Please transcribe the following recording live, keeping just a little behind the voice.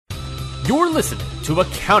You're listening to a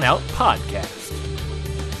Countout Podcast.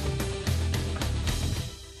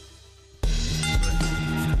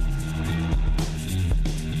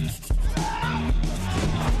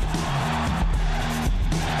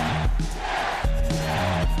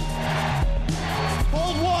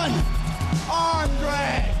 Hold one! Arm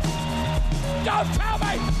drag! Don't tell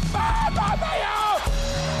me! Bob me out!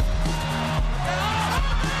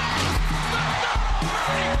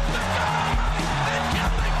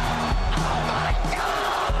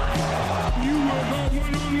 You will go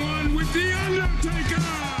one-on-one with The Undertaker!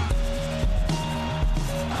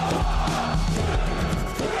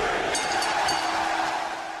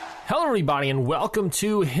 Hello, everybody, and welcome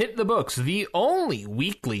to Hit the Books, the only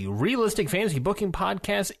weekly realistic fantasy booking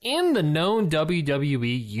podcast in the known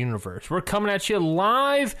WWE universe. We're coming at you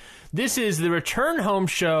live. This is the return home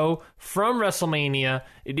show from WrestleMania.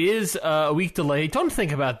 It is a week delayed. Don't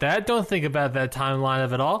think about that. Don't think about that timeline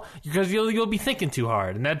of it all, because you'll be thinking too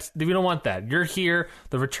hard, and we don't want that. You're here,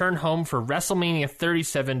 the return home for WrestleMania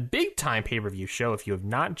 37, big time pay-per-view show. If you have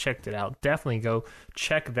not checked it out, definitely go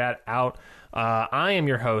check that out. I am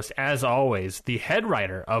your host, as always, the head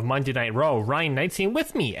writer of Monday Night Raw, Ryan Knightstein.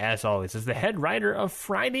 With me, as always, is the head writer of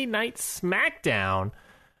Friday Night SmackDown,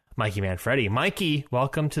 Mikey Manfredi. Mikey,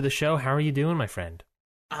 welcome to the show. How are you doing, my friend?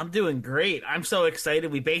 I'm doing great. I'm so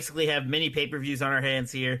excited. We basically have mini pay-per-views on our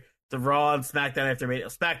hands here. The Raw and SmackDown after Mania.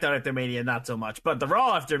 SmackDown after Mania, not so much. But the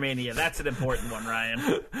Raw after Mania, that's an important one,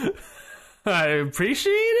 Ryan. I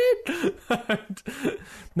appreciate it.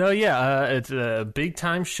 No, yeah, it's big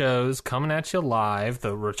time shows coming at you live,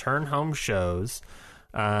 the return home shows.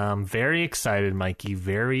 Very excited, Mikey.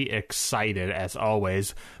 Very excited, as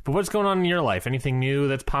always. But what's going on in your life? Anything new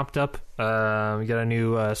that's popped up? You got a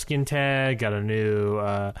new skin tag? Got a new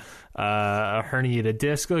herniated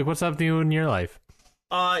disc? Like, what's up new in your life?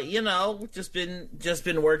 Just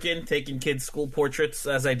been working, taking kids' school portraits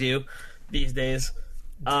as I do these days.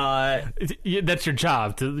 That's your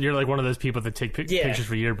job. You're like one of those people that take pictures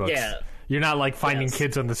for yearbooks. Yeah. You're not like finding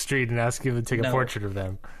kids on the street and asking them to take a portrait of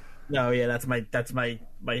them. No, yeah, that's my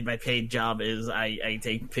paid job is I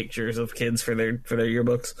take pictures of kids for their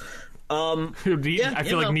yearbooks. I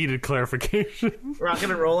feel like needed clarification.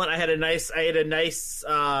 Rocking and rolling. I had a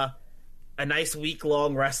nice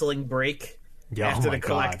week-long wrestling break after the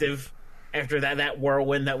collective. After that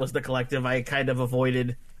whirlwind that was the collective, I kind of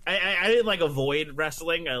avoided. I didn't avoid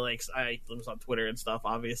wrestling. I was on Twitter and stuff,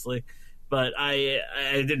 obviously, but I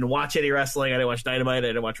didn't watch any wrestling. I didn't watch Dynamite. I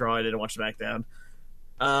didn't watch Raw. I didn't watch SmackDown.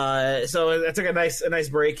 So I took a nice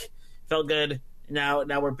break. Felt good. Now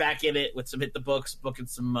we're back in it with some Hit the Books, booking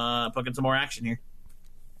some more action here.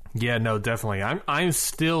 Yeah, no, definitely. I'm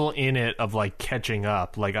still in it of catching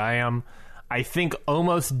up. I am, I think,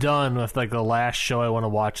 almost done with the last show I want to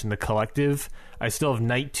watch in the collective. I still have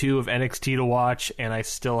night 2 of NXT to watch, and I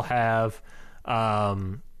still have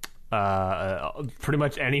pretty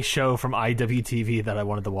much any show from IWTV that I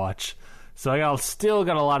wanted to watch. So I still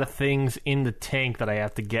got a lot of things in the tank that I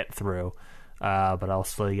have to get through, but I'll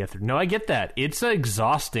slowly get through. No, I get that. It's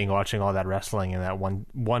exhausting watching all that wrestling in that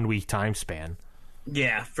one week time span.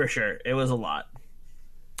 Yeah, for sure. It was a lot.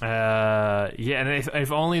 Yeah, and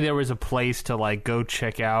if only there was a place to go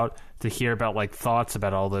check out to hear about thoughts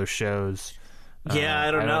about all those shows. Yeah, I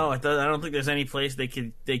don't know. I don't think there's any place they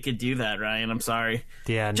could do that, Ryan. I'm sorry.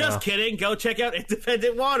 Yeah, just kidding. Go check out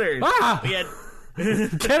Independent Waters. We had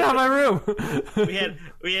get out of my room.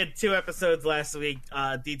 we had 2 episodes last week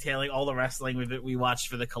detailing all the wrestling we watched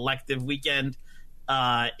for the collective weekend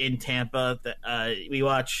in Tampa. We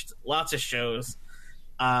watched lots of shows.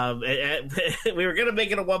 We were gonna make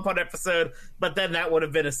it a 1-part episode, but then that would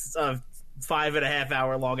have been a 5.5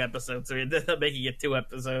 hour long episode, so we ended up making it 2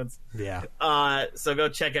 episodes. Yeah. So go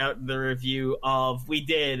check out the review of we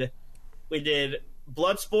did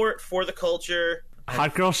Bloodsport for the culture.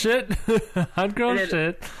 Hot girl shit. Hot girl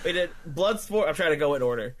shit. We did Bloodsport. I'm trying to go in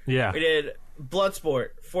order. Yeah. We did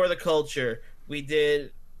Bloodsport for the culture. We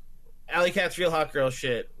did Alley Cat's Real Hot Girl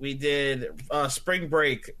shit. We did Spring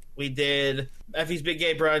Break. We did Effie's Big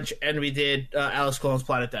Gay Brunch, and we did Alice Colin's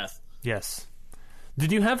Planet Death. Yes.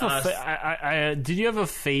 Did you have did you have a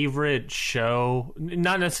favorite show?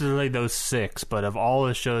 Not necessarily those 6, but of all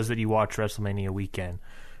the shows that you watched WrestleMania weekend,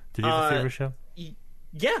 did you have a favorite show?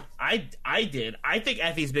 Yeah, I did. I think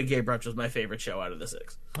Effie's Big Gay Brunch was my favorite show out of the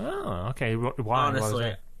 6. Oh, okay. Why?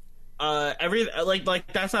 Honestly,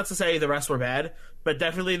 that's not to say the rest were bad, but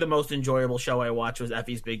definitely the most enjoyable show I watched was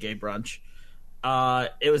Effie's Big Gay Brunch.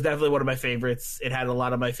 It was definitely one of my favorites. It had a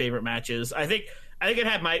lot of my favorite matches. I think it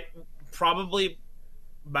had probably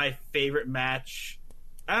my favorite match.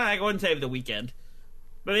 I go ahead and say the weekend.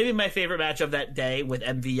 but maybe my favorite match of that day with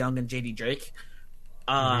MV Young and JD Drake.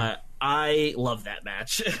 I love that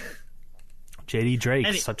match. JD Drake,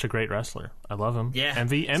 such a great wrestler. I love him. Yeah,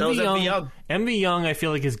 MV Young. MV Young, I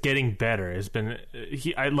feel like is getting better. Has been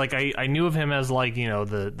I knew of him as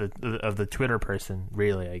the Twitter person,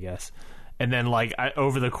 really, I guess. And then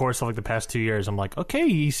over the course of the past 2 years, I'm like, okay,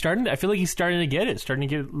 he's starting. I feel like he's starting to get it, starting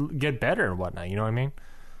to get better and whatnot. You know what I mean?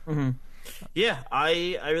 Mm-hmm. Yeah,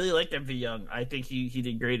 I really liked MV Young. I think he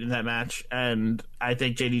did great in that match, and I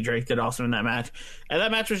think JD Drake did awesome in that match. And that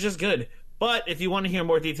match was just good. But if you want to hear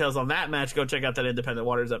more details on that match, go check out that Independent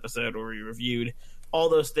Waters episode where we reviewed all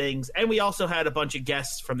those things. And we also had a bunch of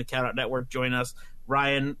guests from the Countout Network join us.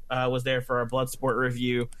 Ryan was there for our Bloodsport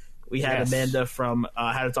review. We had Amanda from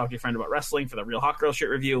How to Talk to Your Friend About Wrestling for the Real Hot Girl Shit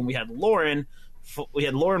review. And we had Lauren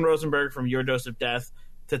Rosenberg from Your Dose of Death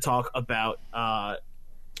to talk about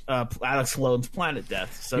Alex Sloan's Planet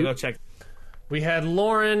Death. So go check. We had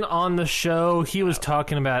Lauren on the show. He was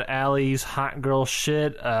talking about Allie's hot girl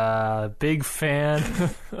shit. Big fan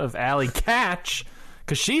of Allie Catch,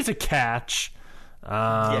 because she's a catch.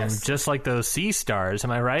 Yes. Just like those sea stars.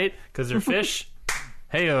 Am I right? Because they're fish.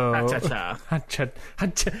 Heyo.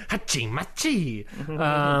 Hachi machi.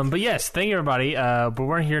 But yes, thank you, everybody. But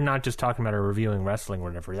we're here not just talking about or reviewing wrestling or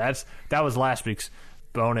whatever. That was last week's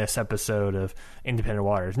bonus episode of Independent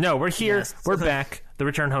Waters. No, we're here. Yes. We're back. The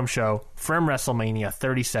Return Home Show from WrestleMania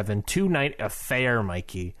 37, 2-night affair,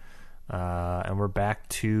 Mikey. And we're back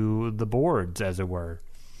to the boards, as it were.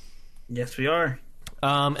 Yes, we are.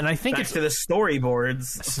 And I think back to the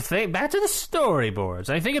storyboards. Back to the storyboards.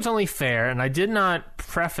 I think it's only fair, and I did not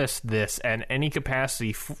preface this in any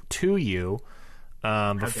capacity to you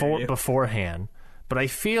beforehand, but I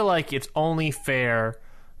feel like it's only fair.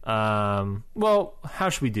 Well, how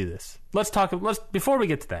should we do this? Before we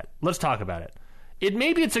get to that, let's talk about it.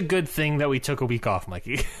 Maybe it's a good thing that we took a week off,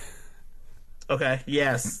 Mikey. Okay,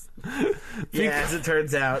 yes. As it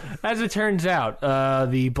turns out. As it turns out,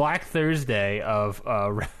 the Black Thursday of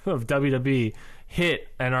WWE hit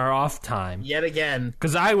and our off time. Yet again.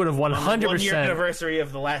 Because I would have 100%... 1 year anniversary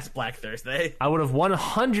of the last Black Thursday. I would have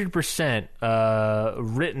 100%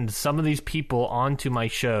 written some of these people onto my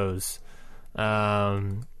shows.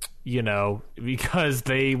 Because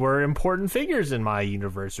they were important figures in my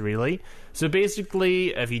universe, really. So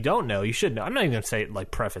basically, if you don't know, you should know. I'm not even going to say,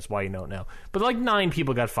 preface why you don't know. But, 9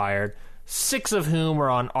 people got fired, 6 of whom were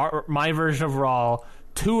on my version of Raw,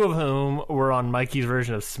 2 of whom were on Mikey's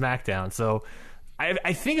version of SmackDown. So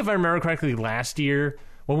I think if I remember correctly, last year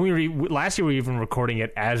we were even recording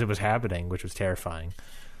it as it was happening, which was terrifying.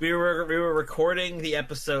 We were recording the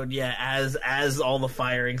episode, as all the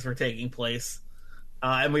firings were taking place.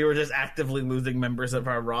 And we were just actively losing members of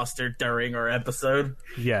our roster during our episode.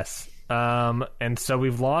 Yes. And so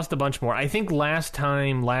we've lost a bunch more. I think last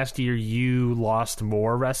year, you lost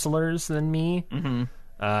more wrestlers than me. Mm-hmm.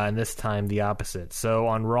 And this time, the opposite. So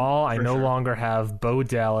on Raw, I no longer have Bo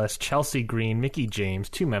Dallas, Chelsea Green, Mickie James,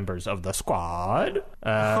 2 members of the Squad.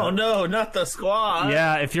 Oh no, not the Squad!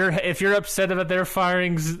 Yeah, if you're upset about their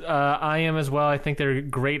firings, I am as well. I think they're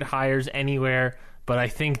great hires anywhere. But I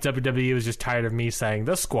think WWE was just tired of me saying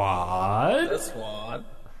the Squad. The Squad.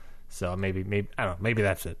 So maybe I don't know. Maybe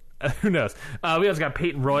that's it. Who knows? We also got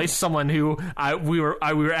Peyton Royce, someone who we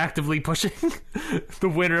were actively pushing, the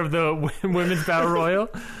winner of the Women's Battle Royal.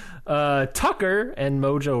 Tucker and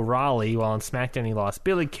Mojo Rawley, while on SmackDown he lost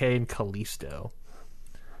Billy Kay and Kalisto.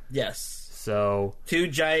 Yes. So 2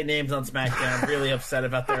 giant names on SmackDown. Really upset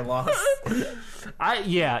about their loss. We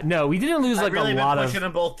didn't lose really a lot of pushing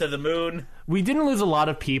them both to the moon. We didn't lose a lot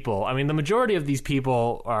of people. I mean, the majority of these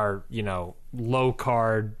people are low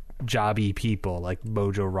card, jobby people like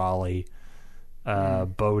Mojo Rawley,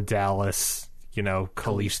 Bo Dallas,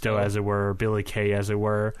 Kalisto as it were, Billy Kay as it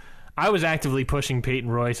were. I was actively pushing Peyton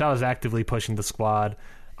Royce. I was actively pushing the Squad.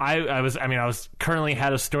 I was currently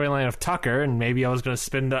had a storyline of Tucker, and maybe I was going to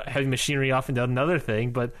spin the heavy machinery off into another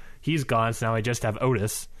thing, but he's gone, so now I just have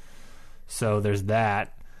Otis. So there's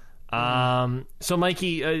that. So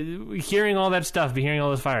Mikey, hearing all that stuff, hearing all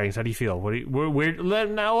those firings, how do you feel?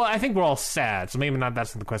 Now, I think we're all sad, so maybe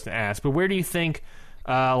that's not the question to ask, but where do you think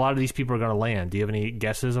a lot of these people are going to land? Do you have any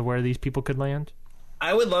guesses of where these people could land?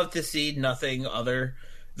 I would love to see nothing other.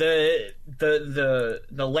 The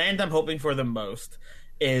land I'm hoping for the most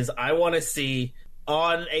is I want to see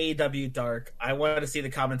on AEW Dark, I want to see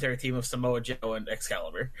the commentary team of Samoa Joe and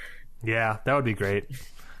Excalibur. Yeah, that would be great.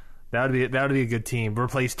 That would be a good team.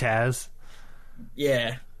 Replace Taz.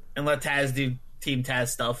 Yeah, and let Taz do Team Taz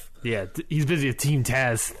stuff. Yeah, he's busy with Team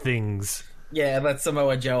Taz things. Yeah, and let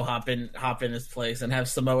Samoa Joe hop in his place and have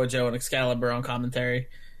Samoa Joe and Excalibur on commentary.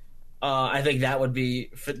 I think that would be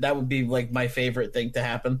like my favorite thing to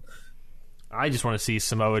happen. I just want to see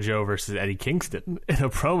Samoa Joe versus Eddie Kingston in a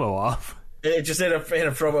promo off. Just in a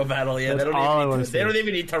promo battle, yeah. They don't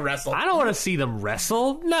even need to wrestle. I don't want to see them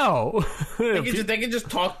wrestle. No, they can just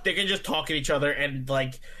talk. They can just talk at each other, and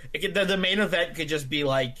like the main event could just be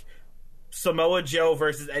like Samoa Joe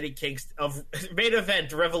versus Eddie Kingston of main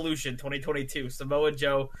event Revolution 2022. Samoa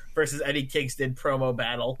Joe versus Eddie Kingston promo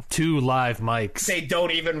battle. 2 live mics. They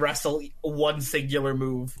don't even wrestle one singular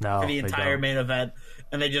move for the entire main event,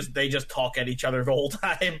 and they just talk at each other the whole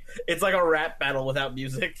time. It's like a rap battle without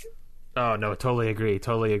music. Oh no, totally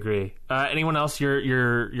agree. Anyone else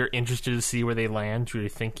you're interested to see where they land? Do you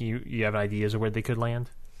think you have ideas of where they could land?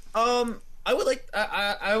 I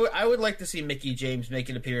would like to see Mickie James make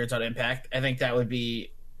an appearance on Impact. I think that would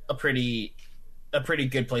be a pretty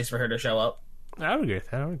good place for her to show up. I would agree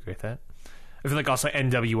with that. I feel like also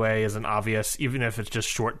NWA is an obvious, even if it's just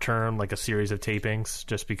short term, like a series of tapings,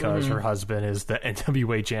 just because her husband is the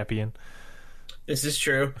NWA champion. This is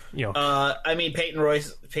true. I mean, Peyton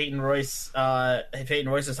Royce's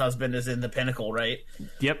husband is in the Pinnacle, right?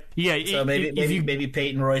 Yep. Yeah. So maybe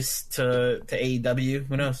Peyton Royce to AEW.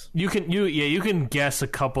 Who knows? You can guess a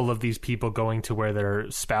couple of these people going to where their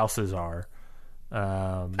spouses are.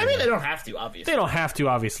 I mean, they don't have to, obviously. They don't have to,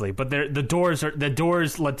 obviously, but the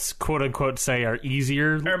doors. Let's quote unquote say are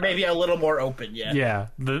easier, or maybe a little more open. Yeah. Yeah.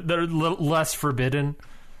 They're less forbidden.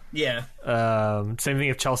 Yeah. Same thing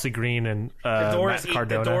with Chelsea Green and Matt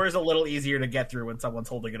Cardona. The door is a little easier to get through when someone's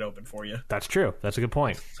holding it open for you. That's true. That's a good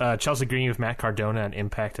point. Chelsea Green with Matt Cardona and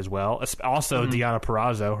Impact as well. Also, Deonna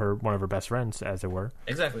Purrazzo, one of her best friends, as it were.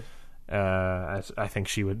 Exactly. I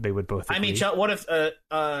think they would both agree. I mean, what if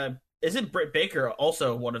isn't Britt Baker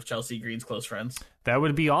also one of Chelsea Green's close friends? That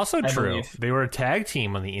would be also true. They were a tag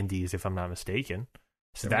team on the Indies, if I'm not mistaken.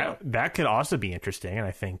 So that could also be interesting, and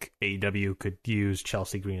I think AEW could use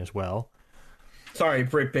Chelsea Green as well. Sorry,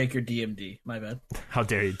 Britt Baker DMD. My bad. How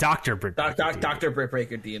dare you, Dr. Britt Baker. Dr. Britt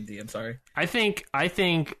Baker DMD. I'm sorry. I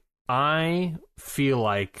feel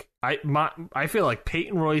like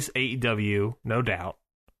Peyton Royce AEW, no doubt.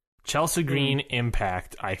 Chelsea Green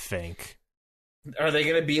Impact, I think. Are they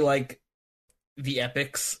going to be like the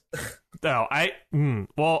Epics? No, I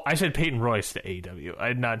said Peyton Royce to AEW. I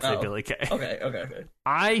did not say Billy Kay. Okay.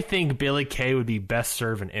 I think Billy Kay would be best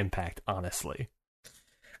served in Impact, honestly.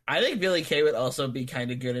 I think Billy Kay would also be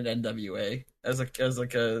kind of good at NWA as a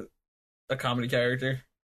comedy character.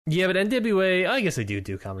 Yeah, but NWA, I guess they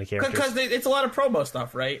do comedy characters because it's a lot of promo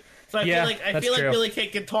stuff, right? So I feel like Billy Kay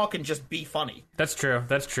can talk and just be funny. That's true.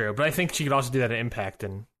 But I think she could also do that at Impact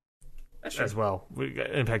as well.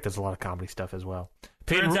 Impact does a lot of comedy stuff as well.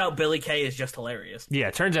 Turns out Billy Kay is just hilarious. Yeah,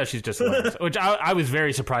 it turns out she's just hilarious. Which I was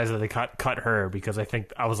very surprised that they cut her, because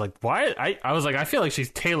I was like, why? I feel like she's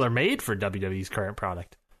tailor made for WWE's current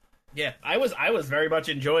product. Yeah, I was very much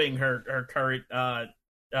enjoying her current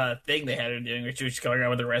thing they had her doing, where she was going around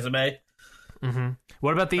with her resume. Mm-hmm.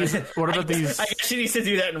 What about these? I guess she needs to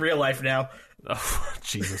do that in real life now. Oh,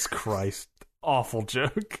 Jesus Christ! Awful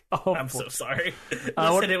joke. Awful. I'm so sorry.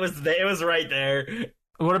 Listen, it was right there.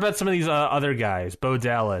 What about some of these other guys? Bo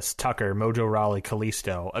Dallas, Tucker, Mojo Rawley,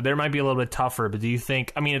 Kalisto. There might be a little bit tougher, but do you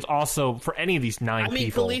think? I mean, it's also for any of these 9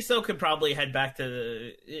 people. Kalisto could probably head back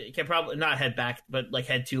to. Can probably not head back, but like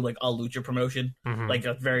head to like a lucha promotion, like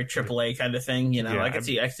a very AAA kind of thing. You know, yeah, I can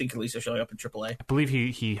see Kalisto showing up in AAA. I believe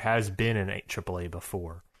he has been in AAA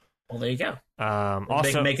before. Well, there you go.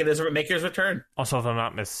 Also, make his return. Also, if I'm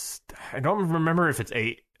not I don't remember if it's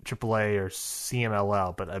AAA or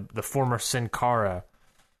CMLL, but the former Sin Cara.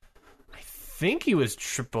 I think he was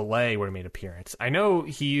AAA where he made an appearance. I know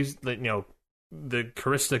he used the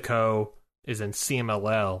Caristico is in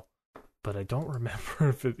CMLL, but I don't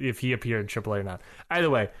remember if he appeared in AAA or not.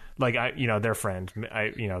 Either way, they're friends.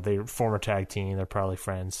 They're former tag team. They're probably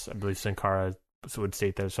friends. I believe Sin Cara would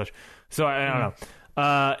state that as such. So I don't know.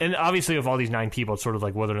 And obviously, of all these 9 people, it's sort of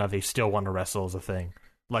like whether or not they still want to wrestle is a thing.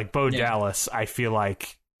 Like Bo Dallas, I feel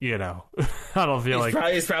like. I don't feel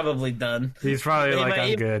he's probably done. He's probably like,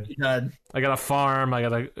 I'm good. Done. I got a farm. I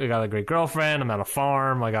got a great girlfriend. I'm at a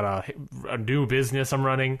farm. I got a new business I'm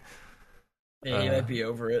running. Yeah, he might be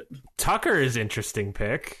over it. Tucker is interesting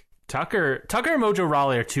pick. Tucker and Mojo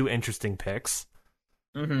Rawley are 2 interesting picks.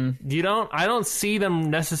 Mm-hmm. I don't see them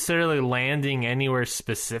necessarily landing anywhere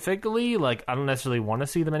specifically. Like, I don't necessarily want to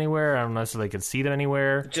see them anywhere. I don't necessarily can see them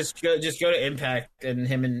anywhere. Just go to Impact, and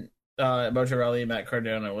him and Mojo Rawley and Matt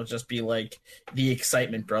Cardona will just be like the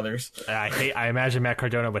Excitement Brothers. I imagine Matt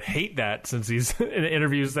Cardona would hate that, since he's in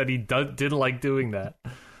interviews that he didn't like doing that.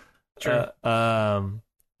 True.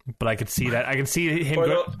 But I could see that. I can see him.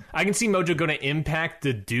 I can see Mojo going to Impact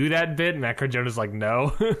to do that bit. Matt Cardiona's like,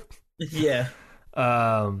 no. Yeah.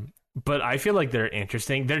 But I feel like they're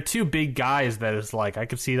interesting. They're two big guys that is like I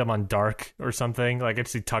could see them on Dark or something. Like I could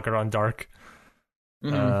see Tucker on Dark.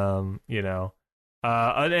 You know.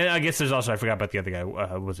 And I guess there's also I forgot about the other guy.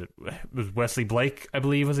 Was Wesley Blake? I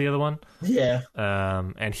believe was the other one. Yeah.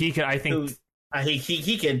 And he could. I think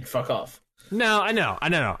he can fuck off. No, I know.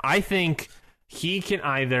 I think he can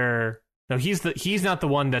either. No, he's not the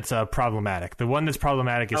one that's problematic. The one that's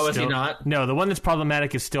problematic is is still, he not? No, the one that's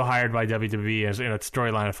problematic is still hired by WWE as in a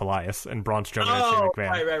storyline of Elias and Braun Strowman and Shane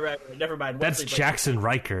McMahon. Right. Never mind. That's Jackson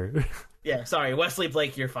Riker. Yeah, sorry. Wesley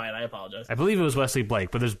Blake, you're fine. I apologize. I believe it was Wesley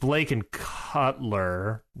Blake, but there's Blake and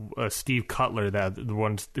Cutler, Steve Cutler, the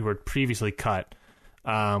ones who were previously cut,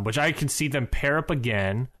 which I can see them pair up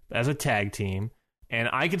again as a tag team, and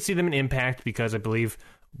I can see them in Impact because I believe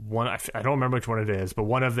one. I don't remember which one it is, but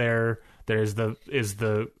one of their is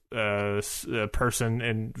the person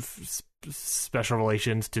in special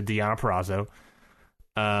relations to Deonna Purrazzo.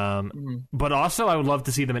 But also I would love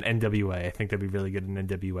to see them in NWA. I think that'd be really good in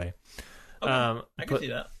NWA. Okay, I can see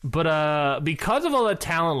that. But because of all that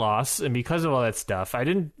talent loss and because of all that stuff, I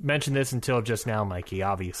didn't mention this until just now, Mikey,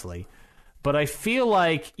 obviously. But I feel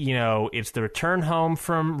like, you know, it's the return home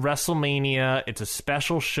from WrestleMania. It's a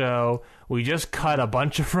special show. We just cut a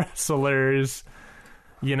bunch of wrestlers.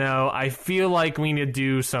 You know, I feel like we need to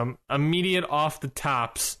do some immediate off the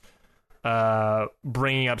tops,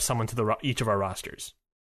 bringing up someone to each of our rosters.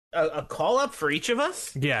 A call up for each of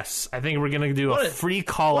us? Yes, I think we're gonna do a free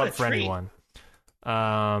call up for anyone.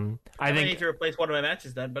 I think need to replace one of my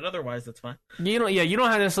matches then, but otherwise that's fine. You don't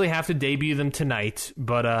necessarily have to debut them tonight,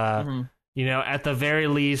 but you know, at the very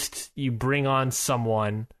least, you bring on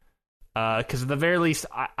someone. Because at the very least,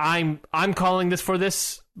 I'm calling this for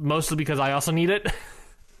this mostly because I also need it.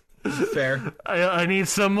 Fair. I need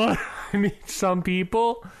someone. I need some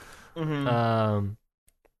people.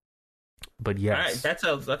 But yes, all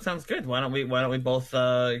right, that sounds good. Why don't we both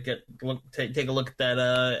take a look at that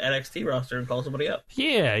NXT roster and call somebody up?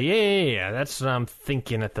 Yeah. That's what I'm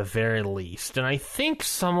thinking at the very least. And I think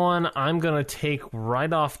someone I'm gonna take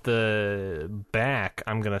right off the back,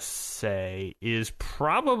 I'm gonna say, is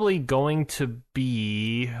probably going to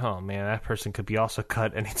be. Oh man, that person could be also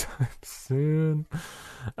cut anytime soon.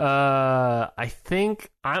 I think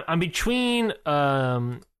I'm between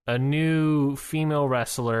a new female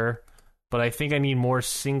wrestler. But I think I need more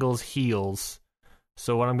singles heels.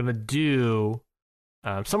 So what I'm going to do,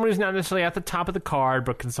 someone who's not necessarily at the top of the card,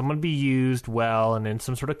 but can someone be used well and in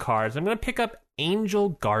some sort of cards, I'm going to pick up Angel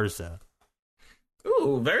Garza.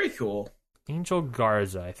 Ooh, very cool. Angel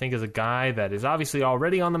Garza, I think, is a guy that is obviously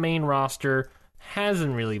already on the main roster,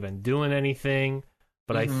 hasn't really been doing anything,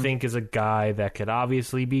 but I think is a guy that could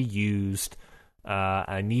obviously be used.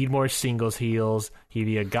 I need more singles heels. He'd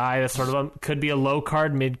be a guy that sort of could be a low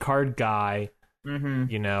card, mid card guy.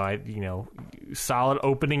 You know, solid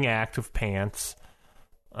opening act of pants.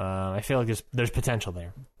 I feel like there's potential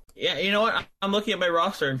there. Yeah, you know what? I'm looking at my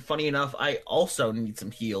roster, and funny enough, I also need some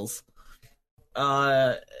heels.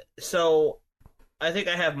 So I think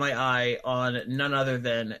I have my eye on none other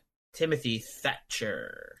than Timothy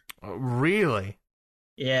Thatcher. Really?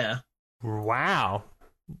 Yeah. Wow.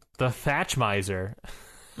 The Thatch Miser.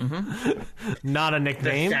 Not a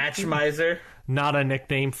nickname. The Thatch Miser. Not a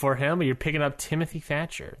nickname for him. You're picking up Timothy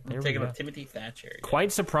Thatcher. I'm taking up Timothy Thatcher. Yeah.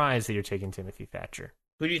 Quite surprised that you're taking Timothy Thatcher.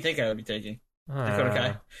 Who do you think I would be taking? Dakota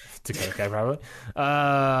Kai? Dakota Kai, probably.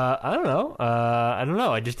 I don't know.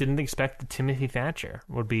 I just didn't expect that Timothy Thatcher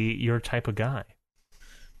would be your type of guy.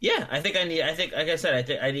 Yeah, I think, like I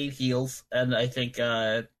said, I need heels, and I think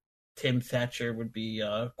Tim Thatcher would be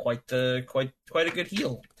quite a good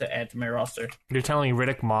heel to add to my roster. You're telling me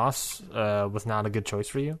Riddick Moss was not a good choice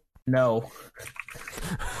for you? No.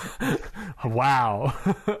 Wow.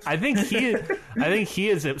 I think he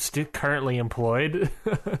is currently employed.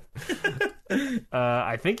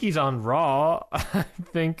 I think he's on Raw. I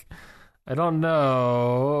don't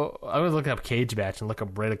know. I'm gonna look up Cage Match and look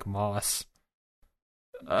up Riddick Moss.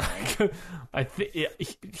 I think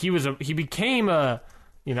he became a.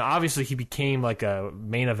 You know, obviously he became like a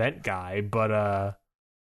main event guy, but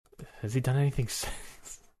has he done anything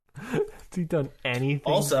since? Has he done anything?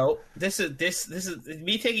 Also, this is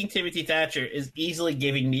me taking Timothy Thatcher is easily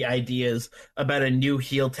giving me ideas about a new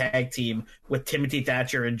heel tag team with Timothy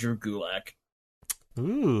Thatcher and Drew Gulak.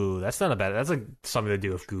 Ooh, that's not a bad. That's something to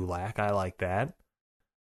do with Gulak. I like that.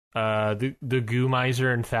 The Goo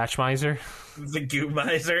Miser and Thatch Miser. The Goo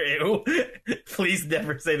Miser, ew. Please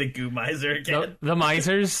never say the Goo Miser again. The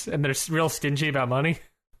Misers, and they're real stingy about money.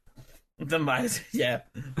 The miser. Yeah,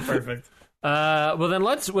 perfect. Well, then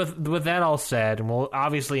let's, with that all said, and we'll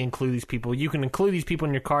obviously include these people. You can include these people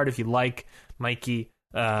in your card if you like, Mikey.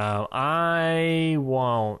 I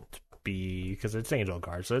won't be, because it's Angel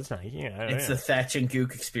card, so it's not, It's the Thatch and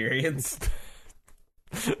Gook experience.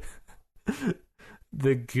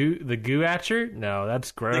 The Goo-atcher? No,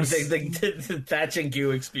 that's gross. The Thatch and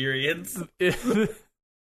Goo experience.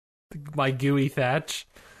 My gooey Thatch.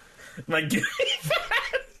 My gooey Thatch.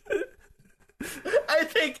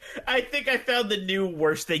 I think I found the new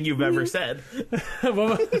worst thing you've ever said.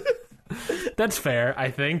 Well, that's fair,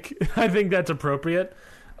 I think. I think that's appropriate.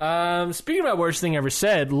 Speaking about worst thing ever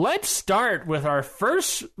said, let's start with our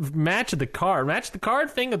first match of the card.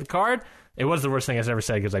 Thing of the card. It was the worst thing I've ever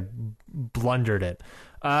said because I blundered it.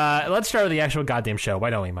 Let's start with the actual goddamn show. Why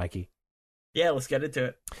don't we, Mikey? Yeah, let's get into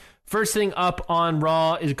it. First thing up on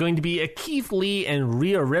Raw is going to be a Keith Lee and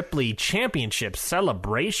Rhea Ripley championship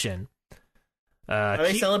celebration. Are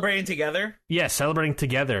they celebrating together? Yeah, celebrating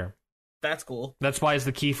together. That's cool. That's why it's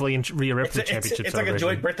the Keith Lee and Rhea Ripley championship it's celebration. It's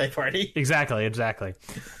like a joint birthday party. Exactly.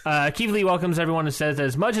 Keith Lee welcomes everyone and says that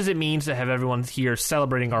as much as it means to have everyone here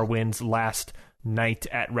celebrating our wins last night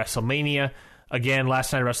at WrestleMania. Again,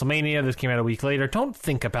 last night at WrestleMania. This came out a week later. Don't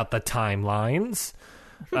think about the timelines.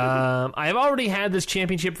 I have already had this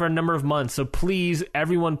championship for a number of months, so please,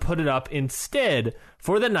 everyone put it up instead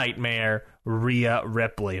for the Nightmare, Rhea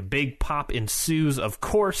Ripley. A big pop ensues, of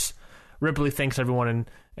course. Ripley thanks everyone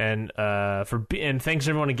and thanks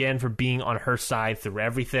everyone again for being on her side through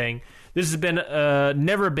everything. This has been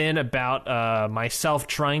never been about myself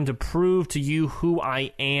trying to prove to you who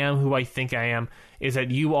I am, who I think I am. Is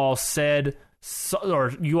that you all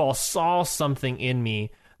you all saw something in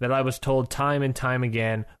me that I was told time and time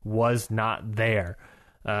again was not there.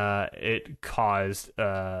 It caused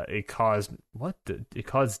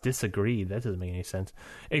disagree. That doesn't make any sense.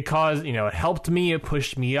 It caused, it helped me, it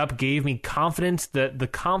pushed me up, gave me confidence, the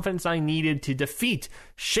confidence I needed to defeat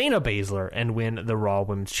Shayna Baszler and win the Raw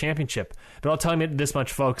Women's Championship. But I'll tell you this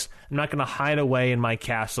much, folks, I'm not going to hide away in my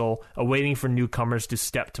castle, awaiting for newcomers to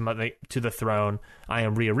step to the throne. I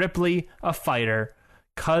am Rhea Ripley, a fighter,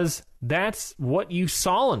 because that's what you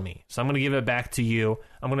saw in me. So I'm going to give it back to you.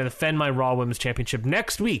 I'm going to defend my Raw Women's Championship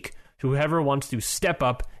next week to whoever wants to step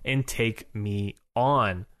up and take me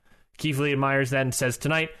on. Keith Lee admires that and says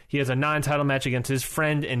tonight he has a non-title match against his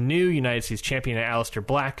friend and new United States champion Aleister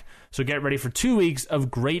Black. So get ready for 2 weeks of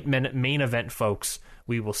great main event, folks.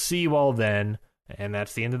 We will see you all then. And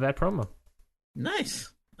that's the end of that promo.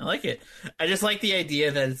 Nice. I like it. I just like the idea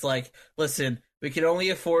that it's like, listen, we can only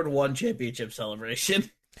afford one championship celebration.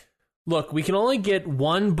 Look, we can only get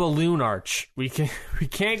one balloon arch. We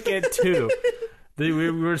can't get two.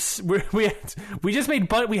 We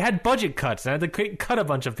had budget cuts. I had to cut a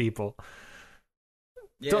bunch of people.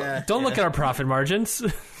 Yeah, don't look at our profit margins,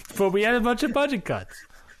 but we had a bunch of budget cuts.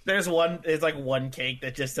 There's like one cake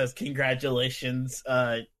that just says congratulations,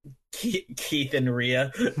 Keith and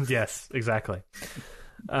Rhea. Yes, exactly.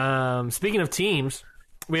 Speaking of teams,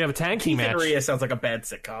 we have a tag team match. Keith and Rhea sounds like a bad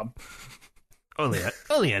sitcom. Only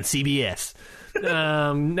on CBS.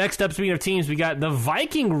 Next up, speaking of teams, we got the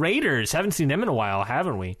Viking Raiders. Haven't seen them in a while,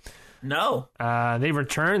 haven't we? No. They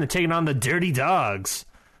return. They're taking on the Dirty Dogs.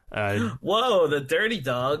 Whoa, the Dirty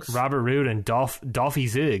Dogs. Robert Roode and Dolphy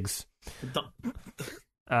Ziggs.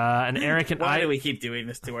 And Eric and Why do we keep doing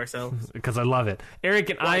this to ourselves? Because I love it. Eric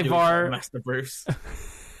and Ivar. Master Bruce.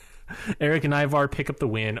 Eric and Ivar pick up the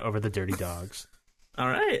win over the Dirty Dogs. All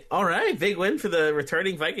right. Big win for the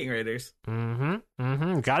returning Viking Raiders.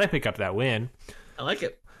 Gotta pick up that win. I like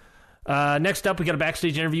it. Next up, we got a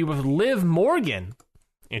backstage interview with Liv Morgan.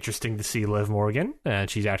 Interesting to see Liv Morgan.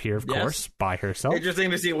 She's out here, of course, by herself.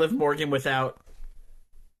 Interesting to see Liv Morgan without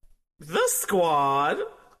the squad.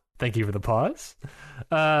 Thank you for the pause.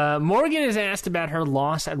 Morgan is asked about her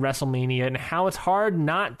loss at WrestleMania and how it's hard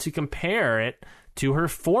not to compare it to her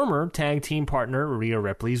former tag team partner, Rhea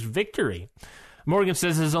Ripley's victory. Morgan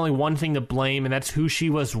says there's only one thing to blame, and that's who she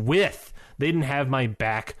was with. They didn't have my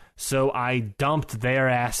back, so I dumped their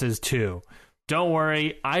asses too. Don't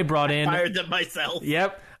worry, I fired them myself.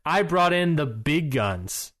 Yep, I brought in the big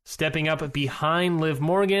guns. Stepping up behind Liv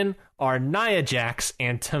Morgan are Nia Jax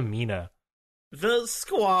and Tamina. The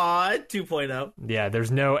Squad 2.0. Yeah, there's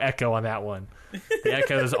no echo on that one. The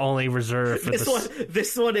echo is only reserved for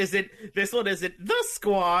This one isn't the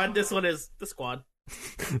Squad. This one is the Squad.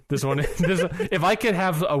 If I could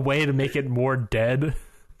have a way to make it more dead,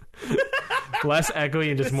 less echoey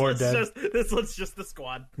and just more dead. This one's just the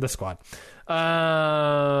Squad. The Squad.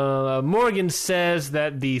 Morgan says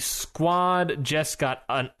that the Squad just got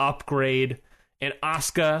an upgrade and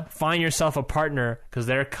Asuka, find yourself a partner because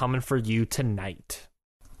they're coming for you tonight.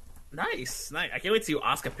 Nice. I can't wait to see who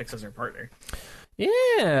Asuka picks as her partner.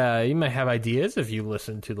 Yeah, you might have ideas if you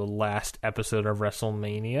listen to the last episode of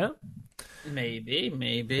WrestleMania.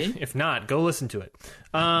 Maybe. If not, go listen to it.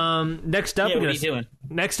 Next up, what are you doing?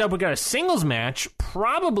 Next up, we got a singles match,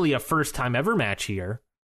 probably a first time ever match here.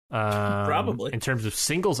 Probably in terms of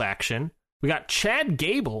singles action, we got Chad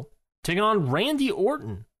Gable taking on Randy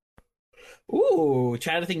Orton. Ooh,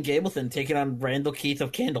 Jonathan Gableton taking on Randall Keith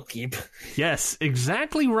of Candlekeep. Yes,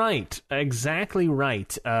 exactly right.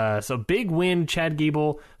 So big win, Chad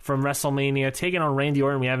Gable from WrestleMania, taking on Randy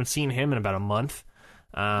Orton. We haven't seen him in about a month.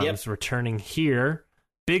 He's returning here.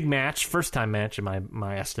 Big match, first time match in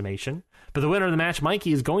my estimation. But the winner of the match,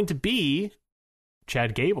 Mikey, is going to be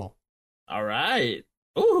Chad Gable. All right.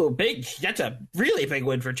 Ooh, big. That's a really big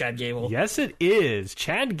win for Chad Gable. Yes, it is.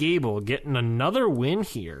 Chad Gable getting another win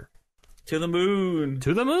here. To the moon.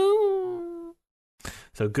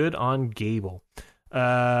 So good on Gable.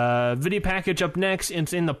 Video package up next.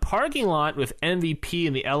 It's in the parking lot with MVP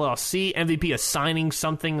and the LLC. MVP assigning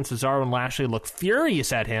something, and Cesaro and Lashley look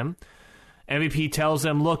furious at him. MVP tells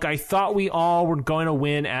them, look, I thought we all were going to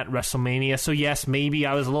win at WrestleMania, so yes, maybe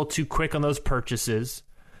I was a little too quick on those purchases.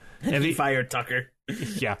 MVP fired Tucker.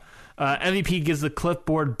 Yeah. MVP gives the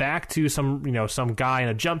clipboard back to some guy in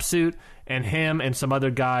a jumpsuit, and him and some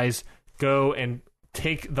other guys go and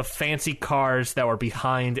take the fancy cars that were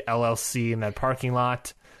behind LLC in that parking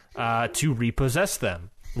lot to repossess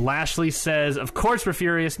them. Lashley says, of course we're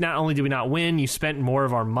furious. Not only did we not win, you spent more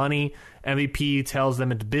of our money. MVP tells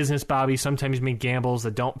them it's business, Bobby. Sometimes you make gambles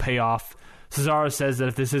that don't pay off. Cesaro says that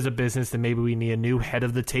if this is a business, then maybe we need a new head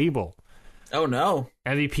of the table. Oh, no.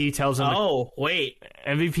 MVP tells him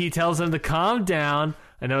MVP tells him to calm down.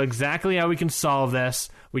 I know exactly how we can solve this.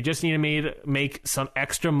 We just need to make some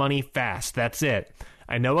extra money fast. That's it.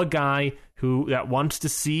 I know a guy that wants to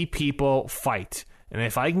see people fight. And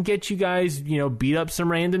if I can get you guys, beat up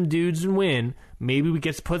some random dudes and win, maybe we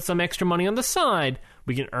get to put some extra money on the side.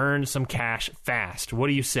 We can earn some cash fast. What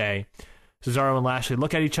do you say? Cesaro and Lashley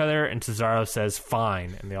look at each other, and Cesaro says,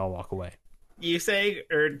 fine, and they all walk away. You saying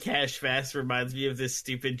earn cash fast reminds me of this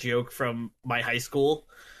stupid joke from my high school.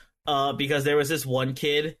 Because there was this one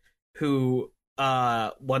kid who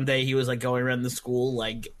one day he was like going around the school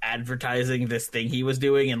like advertising this thing he was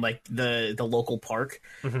doing in like the local park.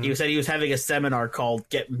 Mm-hmm. He said he was having a seminar called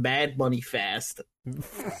Get Mad Money Fast.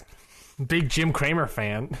 Big Jim Cramer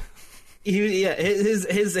fan.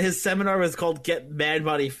 His seminar was called Get Mad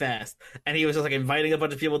Money Fast, and he was just like inviting a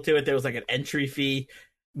bunch of people to it. There was like an entry fee.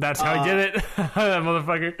 That's how he did it. That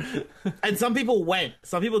motherfucker. And some people went.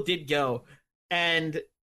 Some people did go, and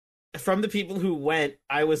from the people who went,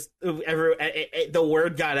 the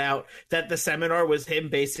word got out that the seminar was him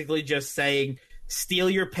basically just saying, steal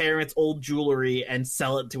your parents' old jewelry and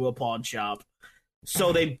sell it to a pawn shop.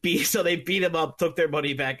 So they beat him up, took their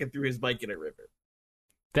money back, and threw his bike in a river.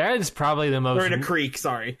 That is probably the most... Or in a creek,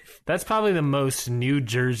 sorry. That's probably the most New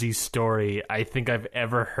Jersey story I think I've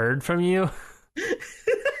ever heard from you.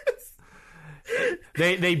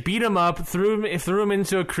 They beat him up, threw him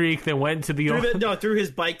into a creek, then went to threw his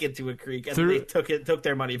bike into a creek, and they took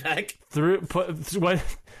their money back.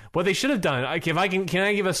 What they should have done? Can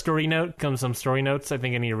I give a story note? Some story notes. I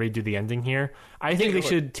think I need to redo the ending here. I think they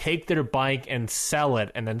should take their bike and sell it,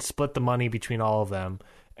 and then split the money between all of them.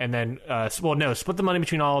 And then, split the money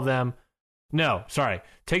between all of them. No, sorry.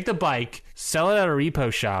 Take the bike, sell it at a repo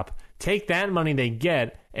shop, take that money they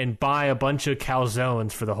get, and buy a bunch of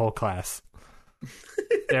calzones for the whole class.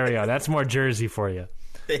 There we go. That's more Jersey for you.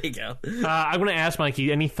 There you go. I'm going to ask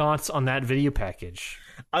Mikey, any thoughts on that video package?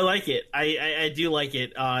 I like it. I do like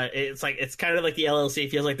it. It's kind of like the LLC. It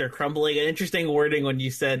feels like they're crumbling. An interesting wording when you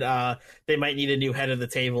said they might need a new head of the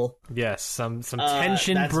table. Yes, some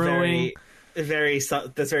tension brewing. That's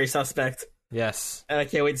very suspect. Yes. And I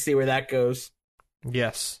can't wait to see where that goes.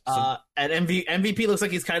 Yes. And MVP looks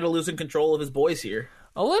like he's kind of losing control of his boys here.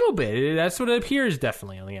 A little bit. That's what it appears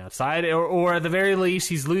definitely on the outside. Or at the very least,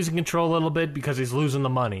 he's losing control a little bit because he's losing the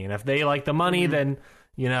money. And if they like the money, then,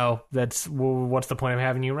 what's the point of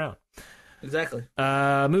having you around? Exactly.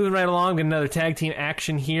 Moving right along, another tag team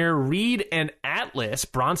action here. Reed and Atlas,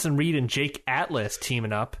 Bronson Reed and Jake Atlas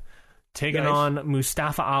teaming up. Taking on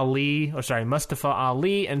Mustafa Ali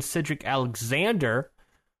and Cedric Alexander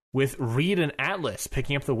with Reed and Atlas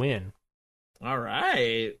picking up the win. All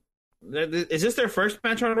right. Is this their first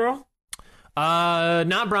match on Raw?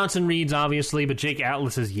 Not Bronson Reed's, obviously, but Jake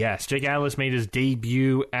Atlas's, yes. Jake Atlas made his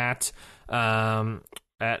debut at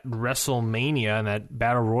WrestleMania in that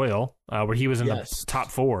Battle Royal, where he was in the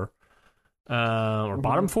top four. Or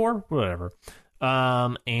bottom four? Whatever.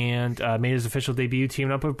 and made his official debut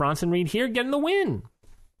teaming up with Bronson Reed here, getting the win.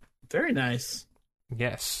 Very nice.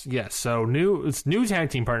 Yes. So it's new tag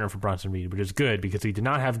team partner for Bronson Reed, which is good because he did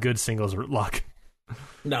not have good singles luck.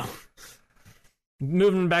 No.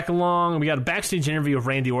 Moving back along, we got a backstage interview of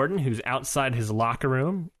Randy Orton, who's outside his locker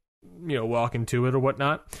room, walking to it or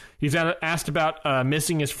whatnot. He's asked about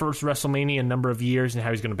missing his first WrestleMania in a number of years and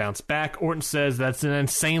how he's going to bounce back. Orton says that's an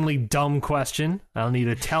insanely dumb question. I don't need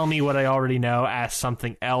to tell me what I already know. Ask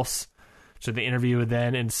something else. So the interviewer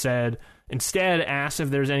then instead asked if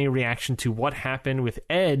there's any reaction to what happened with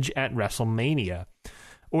Edge at WrestleMania.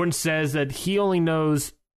 Orton says that he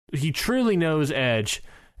truly knows Edge,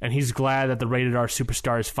 and he's glad that the Rated R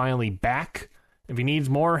superstar is finally back. If he needs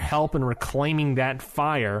more help in reclaiming that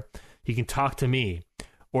fire, he can talk to me.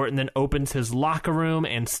 Orton then opens his locker room,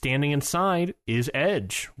 and standing inside is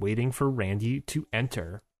Edge, waiting for Randy to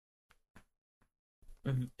enter.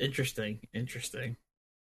 Interesting.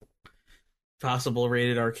 Possible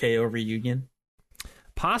Rated RKO reunion.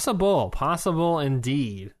 Possible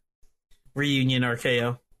indeed. Reunion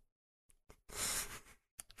RKO.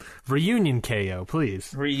 Reunion KO,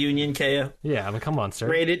 please. Reunion KO. Yeah, I mean, come on, sir.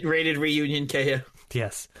 Rated reunion KO.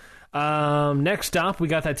 Yes. Next up, we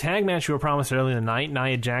got that tag match we were promised earlier in the night.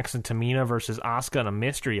 Nia Jax and Tamina versus Asuka and a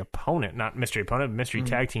mystery opponent. Not mystery opponent, mystery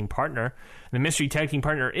tag team partner. And the mystery tag team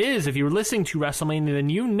partner is, if you were listening to WrestleMania, then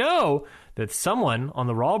you know that someone on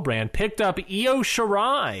the Raw brand picked up Io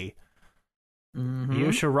Shirai.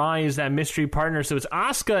 Io Shirai is that mystery partner, so it's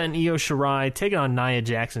Asuka and Io Shirai taking on Nia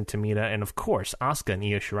Jax and Tamina, and of course, Asuka and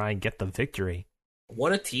Io Shirai get the victory.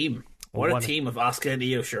 What a team. What a team of Asuka and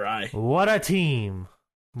Io Shirai. What a team.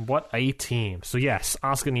 What a team. So yes,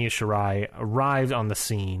 Asuka and Io Shirai arrived on the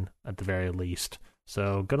scene at the very least.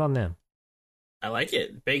 So good on them. I like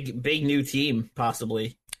it. Big new team,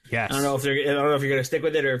 possibly. Yes. I don't know if you're going to stick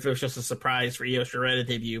with it or if it was just a surprise for Io Shirai to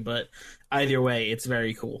debut, but either way, it's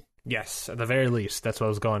very cool. Yes, at the very least, that's what I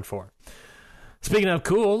was going for. Speaking of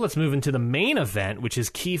cool, let's move into the main event, which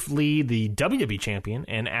is Keith Lee, the WWE champion,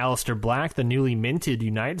 and Aleister Black, the newly minted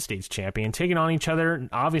United States champion, taking on each other.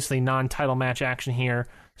 Obviously, non-title match action here.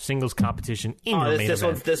 Singles competition in the main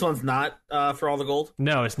event. This one's not for all the gold?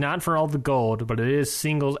 No, it's not for all the gold, but it is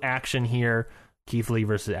singles action here. Keith Lee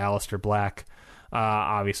versus Aleister Black.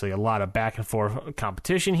 Obviously, a lot of back and forth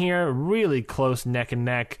competition here. Really close neck and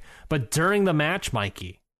neck. But during the match,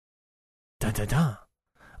 Mikey,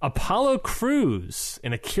 Apollo Crews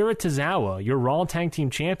and Akira Tozawa, your Raw Tag Team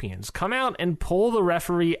champions, come out and pull the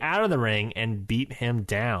referee out of the ring and beat him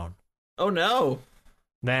down. Oh, no.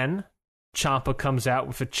 Then, Ciampa comes out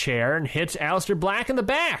with a chair and hits Aleister Black in the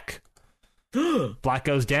back. Black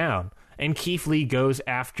goes down, and Keith Lee goes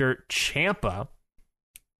after Ciampa,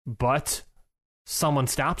 but someone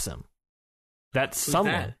stops him. That's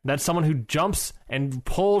someone who jumps and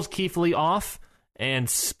pulls Keith Lee off and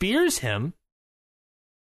spears him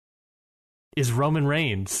is Roman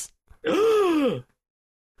Reigns. Roman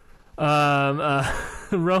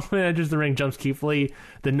enters the ring, jumps Keith Lee.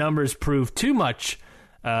 The numbers prove too much,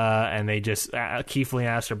 and they just Keith Lee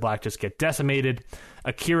and Aleister Black just get decimated.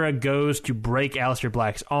 Akira goes to break Aleister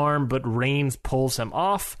Black's arm, but Reigns pulls him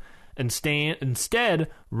off. Instead,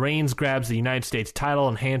 Reigns grabs the United States title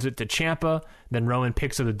and hands it to Ciampa. Then Roman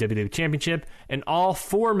picks up the WWE Championship, and all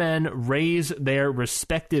four men raise their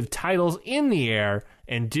respective titles in the air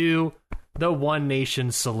and do the One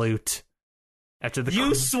Nation salute.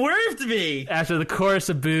 You swerved me! After the chorus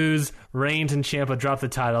of boos, Reigns and Ciampa drop the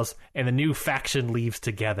titles, and the new faction leaves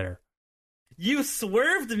together. You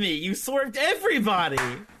swerved me! You swerved everybody!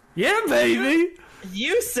 Yeah, baby!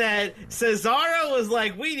 You said Cesaro was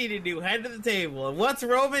like, we need a new head of the table. And what's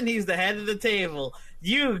Roman? He's the head of the table.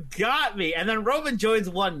 You got me. And then Roman joins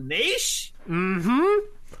One Nation? Mm-hmm.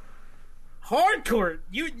 Hardcore.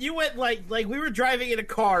 You went like we were driving in a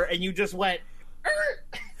car and you just went,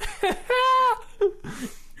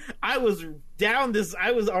 I was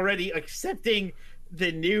already accepting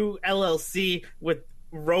the new LLC with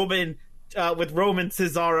Roman,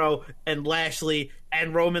 Cesaro, and Lashley,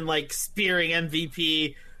 and Roman like spearing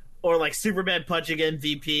MVP or like Superman punching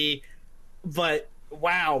MVP. But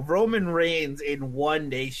wow, Roman Reigns in One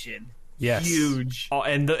Nation, yes, huge. Oh,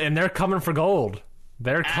 and they're coming for gold.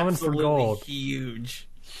 They're coming for gold. Huge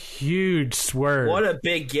swerve. What a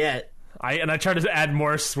big get. I tried to add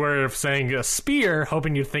more swerve, saying a spear,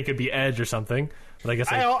 hoping you'd think it'd be Edge or something. But I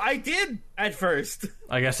guess I did at first.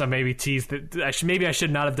 I guess I maybe teased it. Maybe I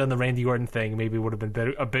should not have done the Randy Orton thing. Maybe it would have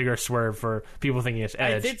been a bigger swerve for people thinking it's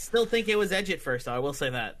Edge. I did still think it was Edge at first, though. I will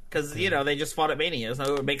say that because they just fought at Mania, so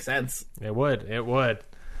it would make sense. It would.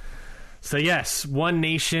 So yes, One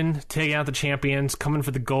Nation taking out the champions, coming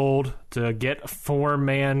for the gold to get a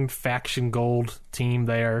 4-man faction gold team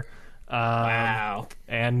there. Wow.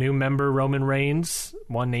 And new member Roman Reigns,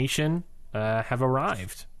 One Nation, have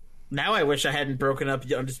arrived. Now I wish I hadn't broken up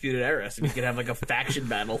the Undisputed Era so we could have like a faction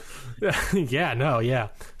battle. Yeah.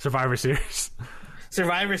 Survivor Series.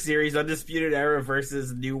 Survivor Series, Undisputed Era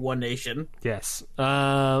versus New One Nation. Yes.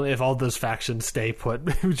 If all those factions stay put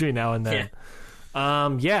between now and then.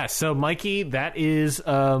 Yeah. So Mikey, that is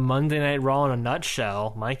Monday Night Raw in a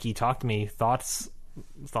nutshell. Mikey, talk to me. Thoughts,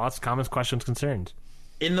 comments, questions, concerns.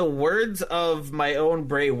 In the words of my own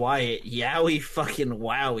Bray Wyatt, yowie fucking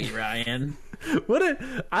wowie, Ryan.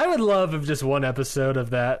 I would love if just one episode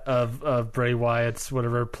of that of Bray Wyatt's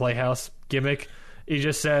whatever Playhouse gimmick, he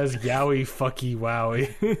just says yowie fucky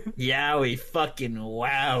wowie. Yowie fucking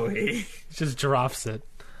wowie. Just drops it.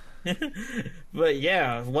 But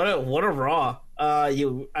yeah, what a Raw. I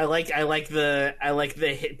like the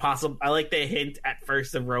hint at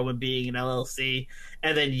first of Roman being an LLC,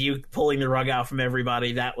 and then you pulling the rug out from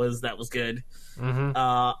everybody. That was good. Mm-hmm.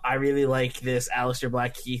 I really like this Aleister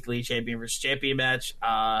Black Keith Lee champion versus champion match.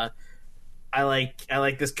 I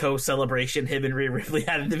like this co-celebration him and Rhea Ripley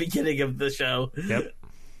had at the beginning of the show. Yep.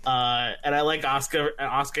 And I like Asuka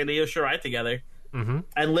and Io Shirai together. Mm-hmm.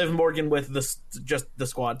 And Liv Morgan with just the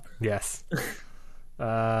squad. Yes.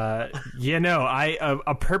 A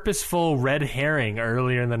purposeful red herring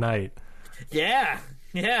earlier in the night. Yeah,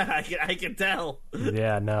 I can tell.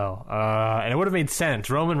 Yeah, no. And it would have made sense.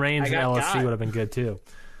 Roman Reigns and LLC would have been good too.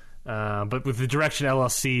 But with the direction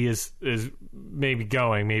LLC is maybe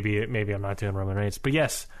going, maybe I'm not doing Roman Reigns. But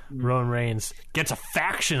yes, Roman Reigns gets a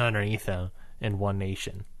faction underneath him in One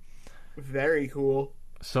Nation. Very cool.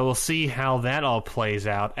 So we'll see how that all plays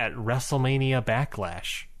out at WrestleMania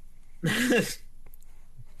Backlash.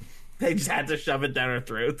 They just had to shove it down our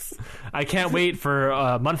throats. I can't wait for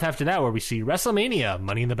a month after that where we see WrestleMania,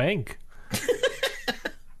 Money in the Bank.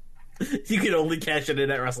 You can only cash it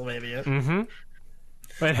in at WrestleMania. Mm-hmm.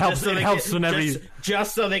 It helps. Whenever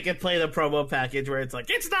just so they can play the promo package where it's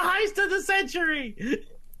like, it's the heist of the century.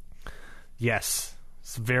 Yes.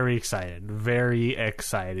 It's very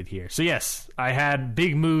excited here. So yes, I had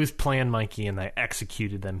big moves planned, Mikey, and I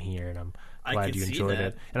executed them here, and I'm glad you enjoyed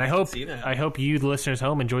it. And I hope you, the listeners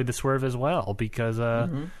home, enjoyed the swerve as well, because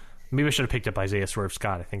maybe I should have picked up Isaiah Swerve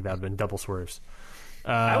Scott. I think that would have been double swerves.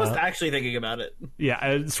 I was actually thinking about it.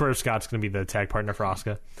 Yeah, Swerve Scott's going to be the tag partner for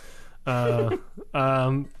Asuka.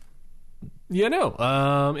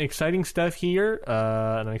 Exciting stuff here,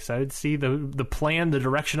 and I'm excited to see the plan, the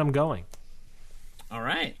direction I'm going. All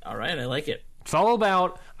right, I like it. It's all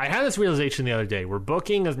about, I had this realization the other day, where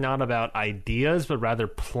booking is not about ideas, but rather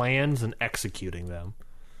plans and executing them.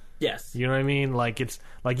 Yes. You know what I mean? Like, it's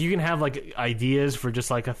like you can have like ideas for just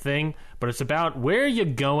like a thing, but it's about where you're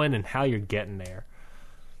going and how you're getting there.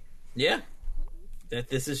 Yeah,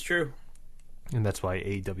 this is true. And that's why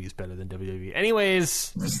AEW is better than WWE.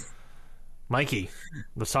 Anyways, Mikey,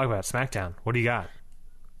 let's talk about SmackDown. What do you got?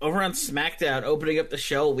 Over on SmackDown, opening up the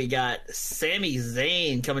show, we got Sami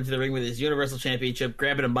Zayn coming to the ring with his Universal Championship,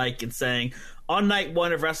 grabbing a mic and saying, on night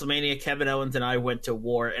one of WrestleMania, Kevin Owens and I went to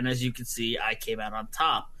war, and as you can see, I came out on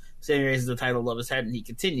top. Sami raises the title above his head, and he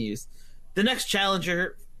continues. The next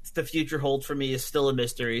challenger the future holds for me is still a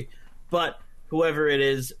mystery, but whoever it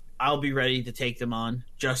is, I'll be ready to take them on,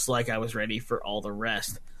 just like I was ready for all the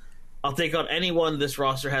rest. I'll take on anyone this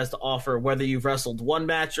roster has to offer, whether you've wrestled one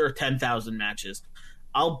match or 10,000 matches.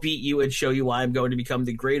 I'll beat you and show you why I'm going to become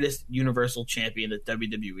the greatest Universal Champion that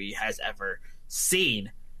WWE has ever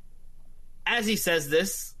seen. As he says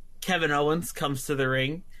this, Kevin Owens comes to the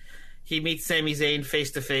ring. He meets Sami Zayn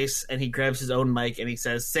face to face, and he grabs his own mic and he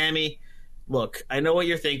says, Sami, look, I know what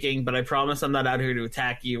you're thinking, but I promise I'm not out here to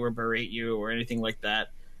attack you or berate you or anything like that.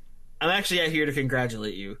 I'm actually out here to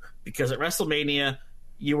congratulate you, because at WrestleMania,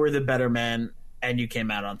 you were the better man, and you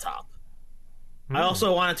came out on top. I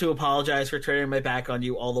also wanted to apologize for turning my back on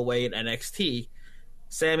you all the way in NXT.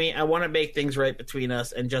 Sami, I want to make things right between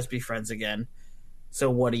us and just be friends again. So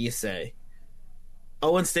what do you say?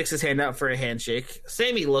 Owen sticks his hand out for a handshake.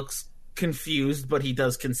 Sami looks confused, but he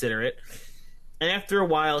does consider it. And after a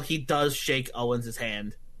while, he does shake Owens'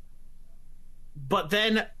 hand. But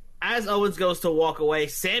then, as Owens goes to walk away,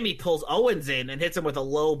 Sami pulls Owens in and hits him with a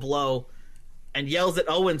low blow and yells at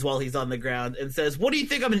Owens while he's on the ground and says, what do you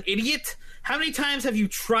think, I'm an idiot? How many times have you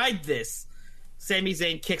tried this? Sami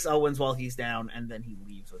Zayn kicks Owens while he's down, and then he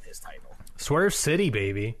leaves with his title. Swerve City,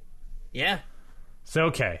 baby. Yeah. So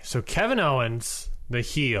Kevin Owens, the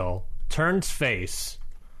heel, turns face,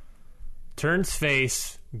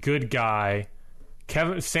 good guy.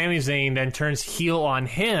 Sami Zayn then turns heel on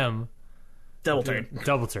him Double turn.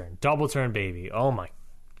 Double turn, baby. Oh my,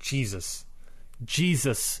 Jesus.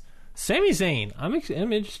 Sami Zayn. I'm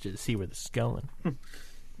interested to see where this is going.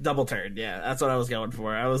 Double turn. Yeah, that's what I was going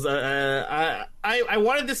for. I was I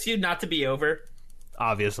wanted this feud not to be over,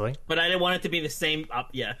 obviously, but I didn't want it to be the same. But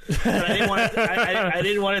I didn't want it. I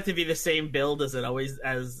didn't want it to be the same build as it always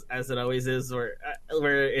is,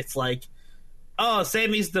 where it's like, oh,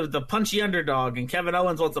 Sammy's the punchy underdog, and Kevin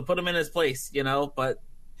Owens wants to put him in his place, But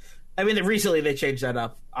I mean, recently they changed that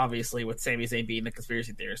up, obviously, with Sami Zayn being the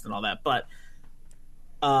conspiracy theorist and all that. But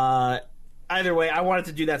either way, I wanted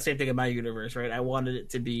to do that same thing in my universe, right? I wanted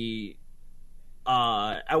it to be,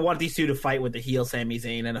 I want these two to fight with the heel Sami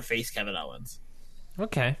Zayn and a face Kevin Owens.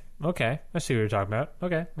 Okay. I see what you're talking about.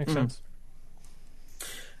 Okay, makes sense.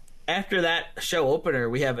 After that show opener,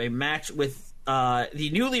 we have a match with the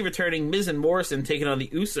newly returning Miz and Morrison taking on the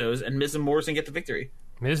Usos, and Miz and Morrison get the victory.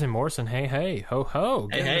 Miz and Morrison, hey, ho, ho.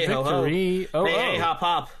 Hey, ho, ho. Hey, hop,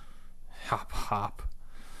 hop. Hop, hop.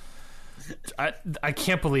 I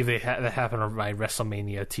can't believe that happened on my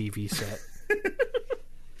WrestleMania TV set.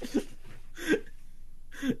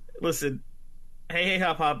 Listen, Hey,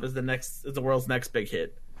 hop, hop is the world's next big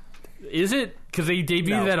hit. Is it? Because they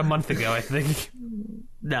debuted that a month ago, I think.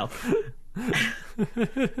 No.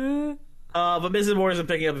 But Miz and Morrison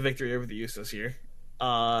picking up a victory over the Usos here.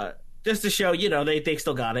 Just to show, they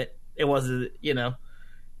still got it. It wasn't,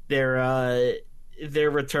 their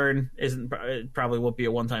return probably won't be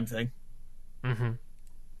a one-time thing. Mm-hmm.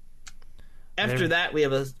 After that, we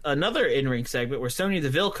have another in-ring segment where Sonya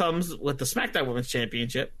Deville comes with the SmackDown Women's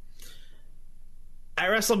Championship. At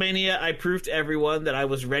WrestleMania, I proved to everyone that I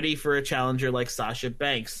was ready for a challenger like Sasha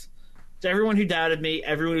Banks. To everyone who doubted me,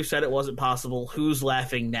 everyone who said it wasn't possible, who's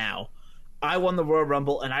laughing now? I won the Royal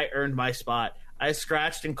Rumble, and I earned my spot. I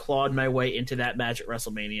scratched and clawed my way into that match at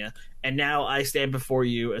WrestleMania, and now I stand before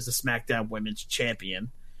you as the SmackDown Women's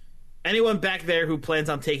Champion. Anyone back there who plans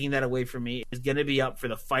on taking that away from me is going to be up for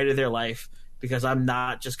the fight of their life, because I'm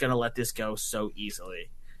not just going to let this go so easily.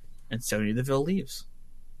 And Sonya Deville leaves.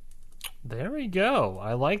 There we go.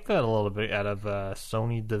 I like that a little bit out of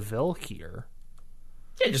Sonya Deville here.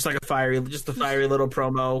 Yeah, just a fiery little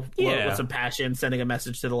promo with some passion, sending a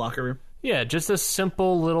message to the locker room. Yeah, just a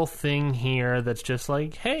simple little thing here that's just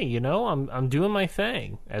like, hey, I'm doing my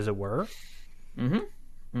thing, as it were.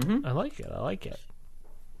 Mm-hmm. Mm-hmm. I like it.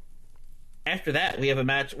 After that, we have a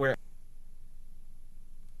match where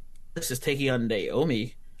this is taking on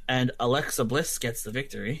Naomi, and Alexa Bliss gets the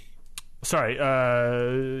victory. Sorry,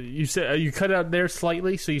 you said you cut out there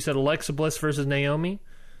slightly, so you said Alexa Bliss versus Naomi?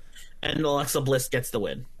 And Alexa Bliss gets the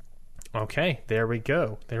win. Okay, there we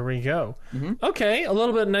go. Mm-hmm. Okay, a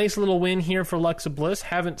little bit nice little win here for Alexa Bliss.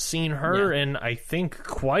 Haven't seen her in, I think,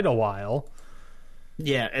 quite a while.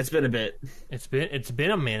 Yeah, it's been a bit. It's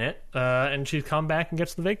been a minute, and she's come back and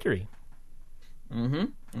gets the victory. Mm-hmm.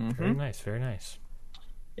 Mm-hmm. Very nice.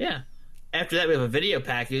 Yeah. After that, we have a video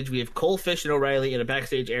package. We have Cole, Fish, and O'Reilly in a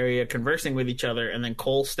backstage area conversing with each other, and then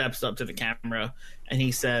Cole steps up to the camera, and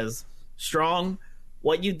he says, Strong,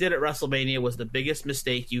 what you did at WrestleMania was the biggest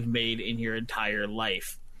mistake you've made in your entire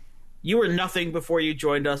life. You were nothing before you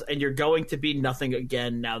joined us, and you're going to be nothing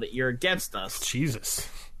again now that you're against us. Jesus.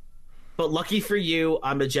 But lucky for you,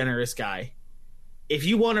 I'm a generous guy. If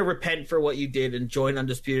you want to repent for what you did and join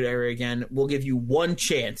Undisputed Era again, we'll give you one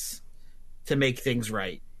chance to make things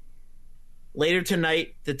right. Later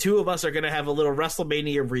tonight, the two of us are going to have a little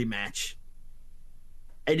WrestleMania rematch.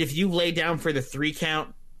 And if you lay down for the 3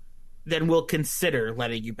 count, then we'll consider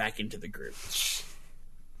letting you back into the group.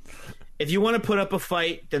 If you want to put up a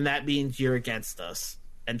fight, then that means you're against us.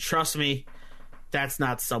 And trust me, that's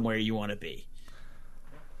not somewhere you want to be.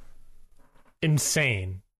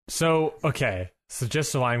 Insane. So, okay. So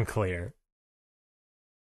just so I'm clear.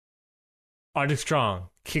 Roderick Strong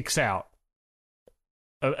kicks out.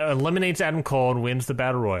 Eliminates Adam Cole and wins the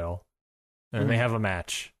Battle Royal. And they have a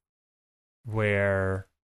match where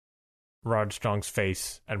Roderick Strong's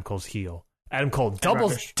face, Adam Cole's heel. Adam Cole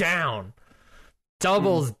doubles down.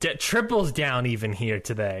 Triples down even here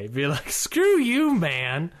today. Be like, screw you,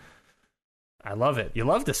 man. I love it. You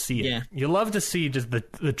love to see it. Yeah. You love to see just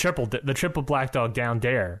the triple black dog down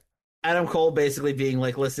dare. Adam Cole basically being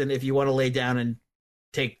like, listen, if you want to lay down and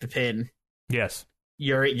take the pin, yes,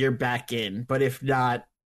 you're back in. But if not,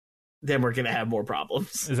 then we're going to have more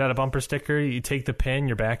problems. Is that a bumper sticker? You take the pin,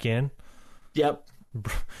 you're back in? Yep.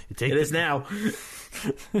 It is now.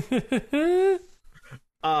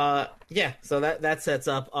 Yeah, so that sets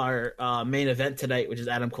up our main event tonight, which is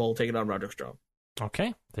Adam Cole taking on Roderick Strong.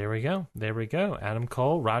 Okay, there we go. Adam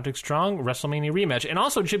Cole, Roderick Strong, WrestleMania rematch. And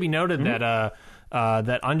also it should be noted that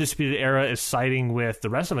that Undisputed Era is siding with the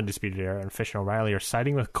rest of Undisputed Era, and Fish and O'Reilly are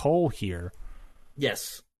siding with Cole here.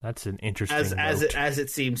 Yes. That's an interesting as it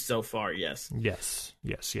seems so far, yes. Yes.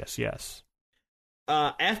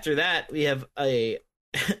 After that, we have a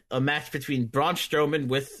match between Braun Strowman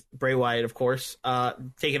with Bray Wyatt, of course,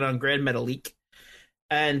 taking on Grand Metalik.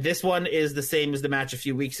 And this one is the same as the match a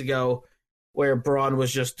few weeks ago, where Braun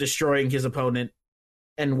was just destroying his opponent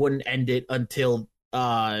and wouldn't end it until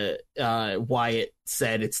Wyatt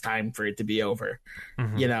said it's time for it to be over.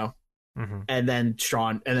 You know? And then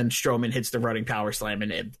Strowman hits the running power slam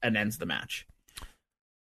and ends the match.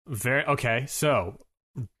 Okay, so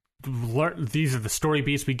these are the story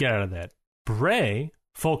beats we get out of that. Bray,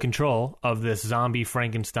 full control of this zombie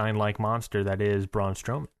Frankenstein-like monster that is Braun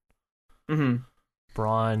Strowman.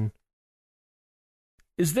 Braun.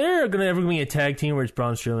 Is there going to ever be a tag team where it's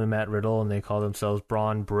Braun Strowman and Matt Riddle and they call themselves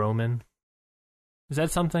Braun Broman? Is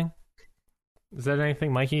that something? Is that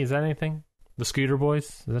anything? Mikey, is that anything? The Scooter Boys?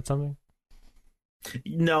 Is that something?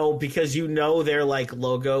 No, because their like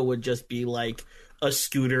logo would just be like a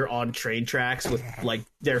scooter on train tracks with like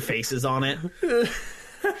their faces on it.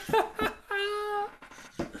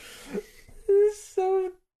 It's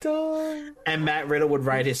so dumb. And Matt Riddle would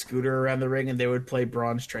ride his scooter around the ring and they would play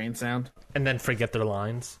Braun's train sound. And then forget their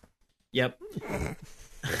lines. Yep.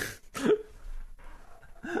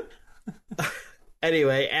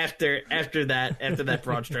 Anyway, after that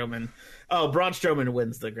Braun Strowman. Oh, Braun Strowman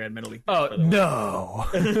wins the Grand Metalik. Oh, no.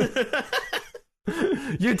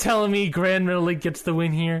 You're telling me Grand Metalik gets the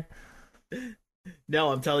win here? No,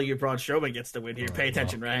 I'm telling you Braun Strowman gets the win here. Pay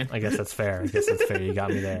attention, Ryan. I guess that's fair. You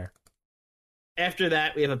got me there. After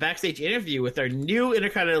that, we have a backstage interview with our new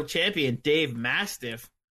Intercontinental Champion, Dave Mastiff,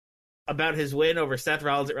 about his win over Seth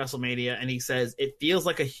Rollins at WrestleMania, and he says, "It feels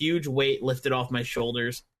like a huge weight lifted off my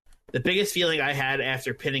shoulders. The biggest feeling I had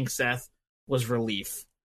after pinning Seth was relief.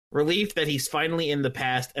 Relief that he's finally in the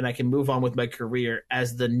past and I can move on with my career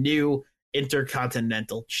as the new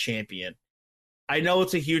Intercontinental Champion. I know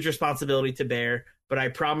it's a huge responsibility to bear, but I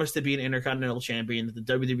promise to be an Intercontinental Champion that the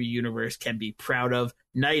WWE Universe can be proud of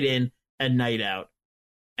night in and night out.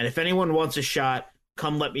 And if anyone wants a shot,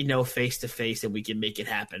 come let me know face to face and we can make it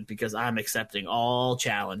happen because I'm accepting all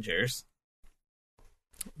challengers."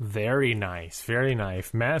 Very nice. Very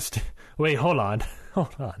nice. Wait, hold on.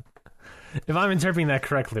 If I'm interpreting that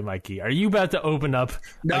correctly, Mikey, are you about to open up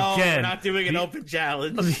No, again? we're not doing an open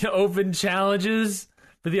challenge. The open challenges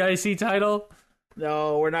for the IC title?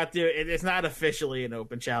 No, we're not doing it. It's not officially an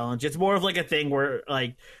open challenge. It's more of like a thing where,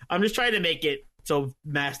 like, I'm just trying to make it so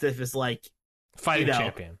Mastiff is like fighting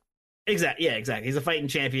champion. Exactly. Yeah, exactly. He's a fighting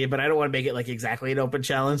champion, but I don't want to make it like exactly an open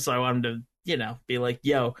challenge. So I want him to, be like,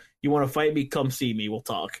 "Yo, you want to fight me? Come see me. We'll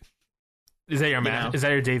talk." Is that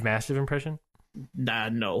your Dave Mastiff impression? Nah,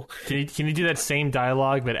 no. Can you do that same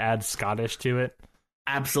dialogue but add Scottish to it?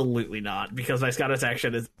 Absolutely not, because my Scottish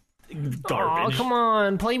accent is garbage. Oh, come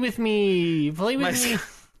on, play with me. Play with me.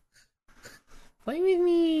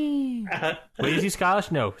 Wait, is he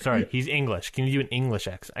Scottish? No, sorry, he's English. Can you do an English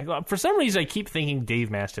accent? For some reason, I keep thinking Dave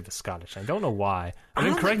Mastiff is Scottish. I don't know why. I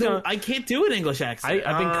can't do an English accent.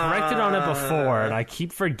 I've been corrected on it before, and I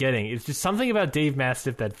keep forgetting. It's just something about Dave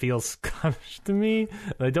Mastiff that feels Scottish to me,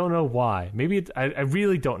 and I don't know why. Maybe I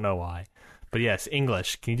really don't know why. But yes,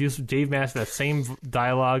 English. Can you do Dave Mastiff, that same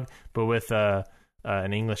dialogue, but with an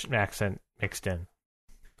English accent mixed in?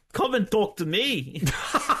 Come and talk to me.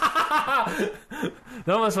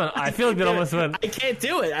 That almost went. I feel like that almost went. I can't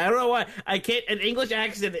do it. I don't know why. I can't. An English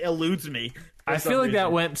accent eludes me. I feel like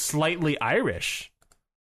that went slightly Irish.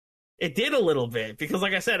 It did a little bit because,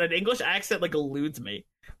 like I said, an English accent like eludes me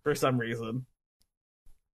for some reason.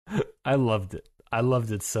 I loved it. I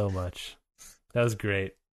loved it so much. That was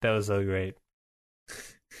great. That was so great.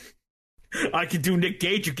 I could do Nick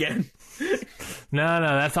Gage again. No,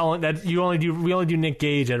 that's all. We only do Nick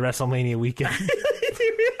Gage at WrestleMania weekend.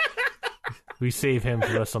 We save him for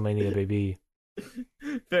WrestleMania, baby.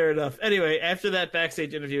 Fair enough. Anyway, after that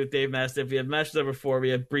backstage interview with Dave Mastiff, we have match number 4. We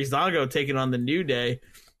have Breezango taking on the New Day.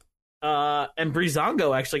 And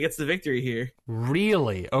Breezango actually gets the victory here.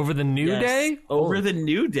 Really? Over the New Day? Over the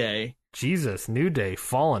New Day. Jesus, New Day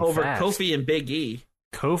falling over fast. Over Kofi and Big E.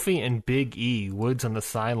 Kofi and Big E, Woods on the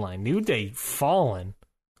sideline. New Day falling.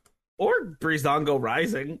 Or Breezango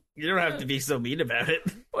rising. You don't have to be so mean about it.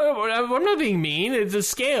 Well, I'm not being mean. It's a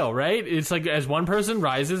scale, right? It's like as one person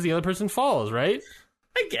rises, the other person falls, right?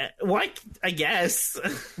 I guess.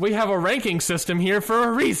 We have a ranking system here for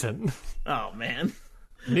a reason. Oh, man.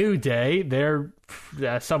 New Day, they're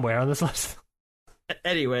somewhere on this list.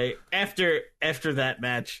 Anyway, after that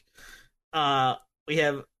match, we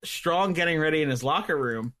have Strong getting ready in his locker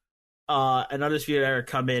room and Undisputed Era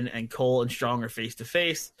come in, and Cole and Strong are face to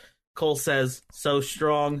face. Cole says, "So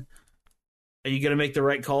Strong, are you gonna make the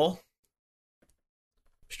right call?"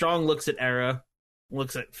 Strong looks at Era,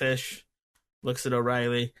 looks at Fish, looks at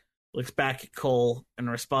O'Reilly, looks back at Cole, and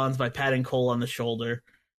responds by patting Cole on the shoulder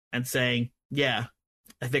and saying, "Yeah,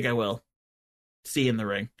 I think I will. See you in the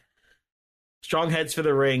ring." Strong heads for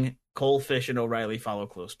the ring. Cole, Fish, and O'Reilly follow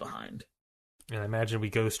close behind. And I imagine we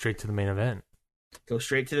go straight to the main event. Go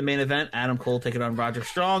straight to the main event. Adam Cole taking on Roger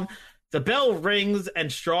Strong. The bell rings,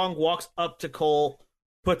 and Strong walks up to Cole,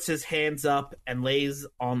 puts his hands up, and lays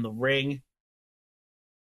on the ring.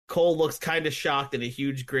 Cole looks kind of shocked, and a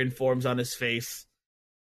huge grin forms on his face.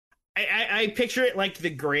 I picture it like the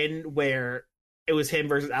grin where it was him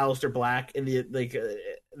versus Aleister Black in the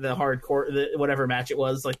hardcore, whatever match it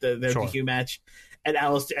was, like the DQ match, and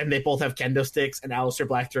they both have kendo sticks, and Aleister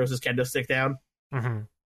Black throws his kendo stick down, and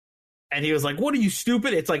he was like, "What are you,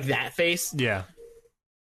 stupid?" It's like that face. Yeah.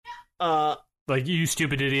 Like, "You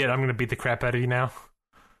stupid idiot! I'm gonna beat the crap out of you now."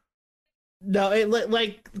 No, it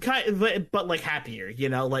but like happier, you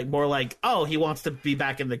know, like more like, oh, he wants to be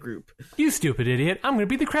back in the group. "You stupid idiot! I'm gonna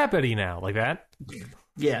beat the crap out of you now," like that.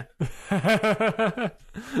 Yeah.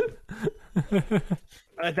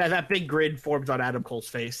 that big grin forms on Adam Cole's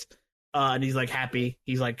face, and he's like happy.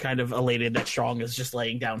 He's like kind of elated that Strong is just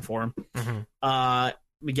laying down for him.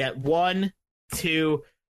 We get 1, 2,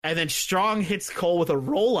 and then Strong hits Cole with a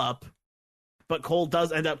roll up, but Cole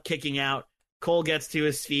does end up kicking out. Cole gets to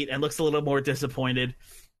his feet and looks a little more disappointed,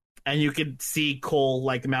 and you can see Cole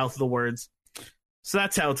like mouth the words, "So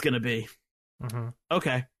that's how it's gonna be."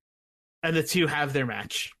 Okay. And the two have their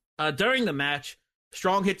match. During the match,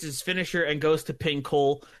 Strong hits his finisher and goes to pin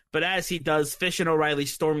Cole, but as he does, Fish and O'Reilly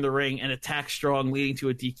storm the ring and attack Strong, leading to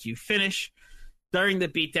a DQ finish. During the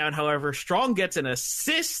beatdown, however, Strong gets an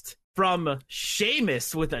assist from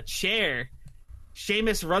Sheamus with a chair.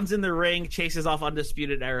 Sheamus runs in the ring, chases off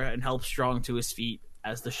Undisputed Era, and helps Strong to his feet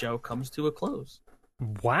as the show comes to a close.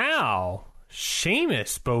 Wow.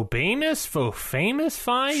 Sheamus, Bobamus, Famous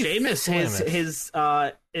Five. Sheamus, his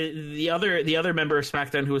the other member of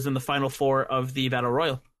SmackDown who was in the final 4 of the Battle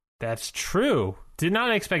Royal. That's true. Did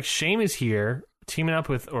not expect Sheamus here teaming up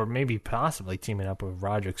with, or maybe possibly teaming up with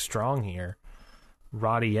Roderick Strong here.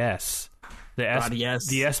 Roddy S. The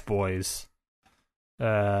S boys.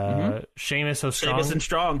 Sheamus so strong. Sheamus and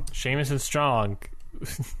Strong. Sheamus and Strong.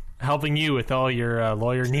 Helping you with all your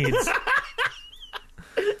lawyer needs.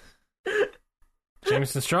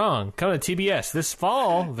 Sheamus and Strong. Come to TBS this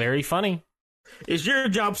fall. Very funny. Is your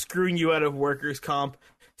job screwing you out of workers' comp?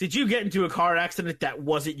 Did you get into a car accident that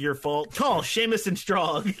wasn't your fault? Call Sheamus and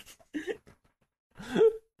Strong.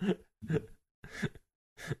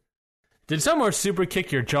 Did someone super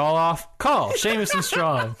kick your jaw off? Call Sheamus and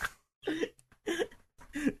Strong.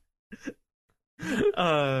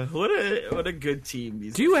 What a good team.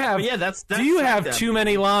 These do you have? Yeah, that's do you have too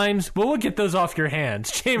many lines? Well, we'll get those off your hands.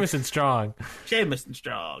 Sheamus and Strong. Sheamus and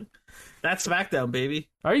Strong. That's SmackDown, baby.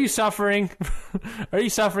 Are you suffering? Are you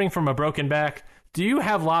suffering from a broken back? Do you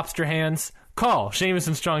have lobster hands? Call Sheamus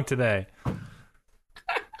and Strong today.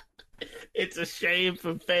 It's a shame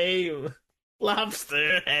for fame.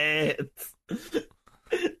 Lobster hands.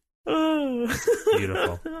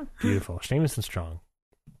 Beautiful. Beautiful. Sheamus and Strong.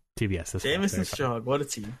 TBS. This Sheamus and Strong. What a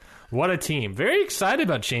team. What a team. Very excited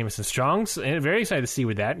about Sheamus and Strong. And very excited to see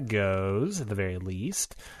where that goes, at the very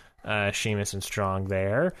least. Sheamus and Strong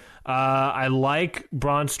there. I like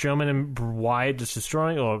Braun Strowman and Wyatt just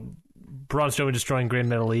destroying, or Braun Strowman destroying Grand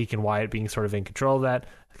Metalik and Wyatt being sort of in control of that.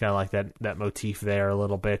 I kind of like that motif there a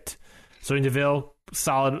little bit. Sonya Deville,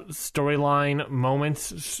 solid storyline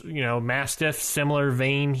moments. You know, Mastiff, similar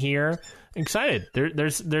vein here. Excited.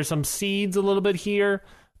 There's some seeds a little bit here,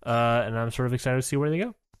 and I'm sort of excited to see where they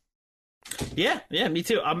go. Yeah, me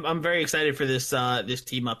too. I'm very excited for this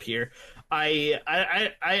team up here. I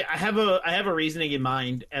have a reasoning in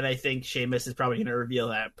mind, and I think Sheamus is probably going to reveal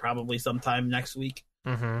that probably sometime next week.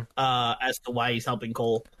 As to why he's helping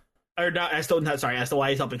Cole, or not? As to why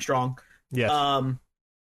he's helping Strong. Yes.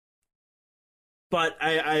 But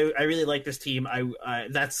I really like this team.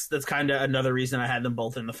 That's kind of another reason I had them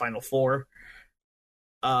both in the Final Four.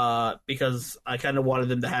 Because I kind of wanted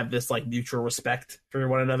them to have this like mutual respect for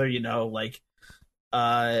one another. You know, like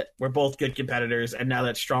we're both good competitors, and now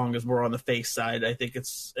that Strong is more on the face side, I think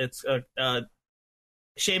it's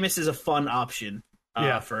Sheamus is a fun option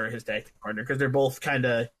for his tag team partner, because they're both kind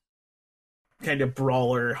of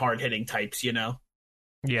brawler, hard hitting types. You know.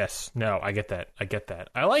 Yes. No, I get that.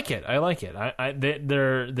 I like it.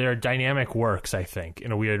 Their dynamic works, I think.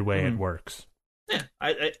 In a weird way, it works. Yeah.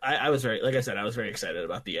 I was very, like I said, I was very excited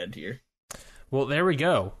about the end here. Well, there we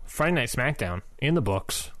go. Friday Night SmackDown in the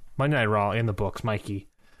books. Monday Night Raw in the books, Mikey.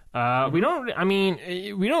 We don't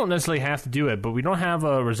necessarily have to do it, but we don't have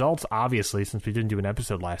results, obviously, since we didn't do an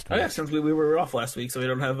episode last week. Oh, yeah, since we were off last week, so we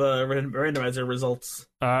don't have randomizer results.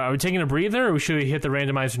 Are we taking a breather, or should we hit the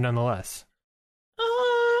randomizer nonetheless?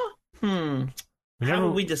 How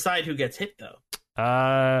do we decide who gets hit, though?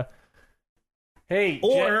 Hey,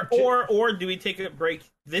 or do we take a break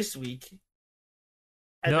this week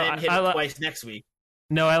and then hit it twice next week?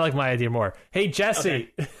 No, I like my idea more. Hey,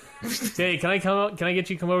 Jesse. Okay. Hey, can I get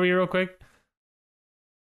you to come over here real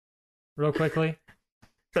quickly?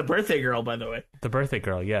 The birthday girl, by the way. The birthday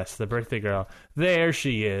girl, yes, the birthday girl. There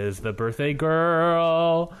she is, the birthday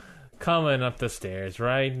girl, coming up the stairs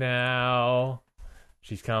right now.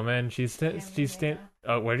 She's coming. She's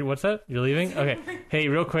Oh, what's that? You're leaving? Okay. Hey,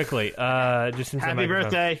 real quickly. Just happy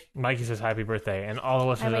birthday. Mikey says happy birthday, and all the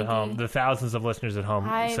listeners at home, the thousands of listeners at home,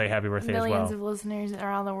 say happy birthday as well. Millions of listeners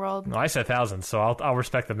around the world. No, I said thousands, so I'll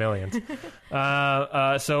respect the millions.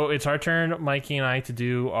 So it's our turn, Mikey and I, to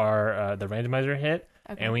do our the randomizer hit.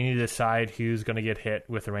 Okay. And we need to decide who's going to get hit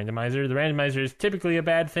with the randomizer. The randomizer is typically a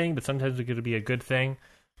bad thing, but sometimes it's going to be a good thing.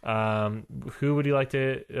 Who would you like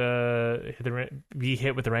to be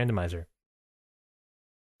hit with the randomizer?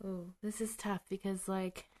 Ooh, this is tough because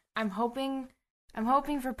I'm hoping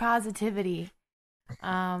for positivity.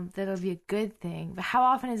 That'll be a good thing. But how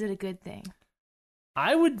often is it a good thing?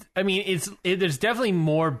 There's definitely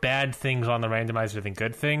more bad things on the randomizer than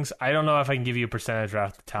good things. I don't know if I can give you a percentage right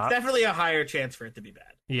off the top. It's definitely a higher chance for it to be bad.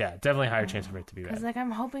 Yeah, definitely a higher chance for it to be bad. Because I'm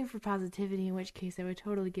hoping for positivity, in which case I would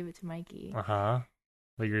totally give it to Mikey.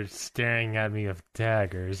 But you're staring at me with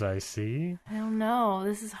daggers, I see. I don't know.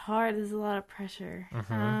 This is hard. There's a lot of pressure.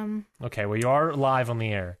 Okay, well, you are live on the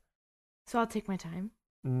air. So I'll take my time.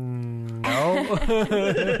 No.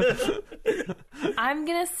 I'm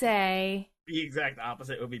going to say... The exact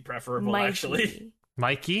opposite would be preferable, Mikey. Actually.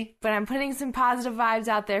 Mikey? But I'm putting some positive vibes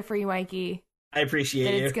out there for you, Mikey. I appreciate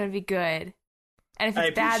that it's going to be good. And if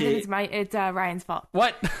it's bad, then it's Ryan's fault.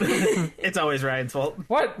 What? It's always Ryan's fault.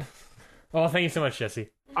 What? Well, thank you so much, Jesse.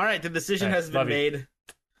 All right, the decision has been made.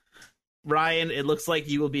 Ryan, it looks like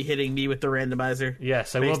you will be hitting me with the randomizer.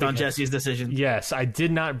 Yes, I will. Based on Jesse's decision. Yes, I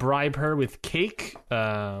did not bribe her with cake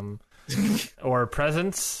or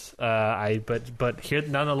presents. But here,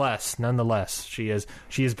 nonetheless, she has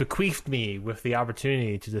bequeathed me with the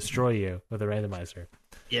opportunity to destroy you with a randomizer.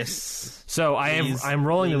 Yes. So I'm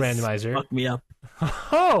rolling the randomizer. Fuck me up.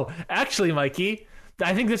 Oh, actually, Mikey,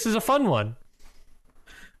 I think this is a fun one.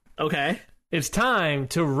 Okay. It's time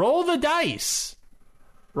to roll the dice.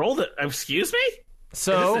 Excuse me?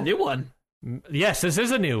 So, is this a new one? Yes, this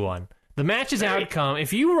is a new one. The match's outcome,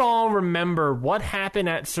 if you all remember what happened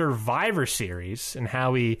at Survivor Series and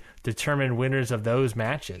how we determined winners of those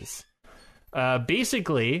matches,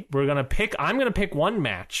 basically, I'm going to pick one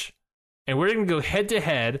match, and we're going to go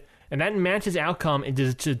head-to-head, and that match's outcome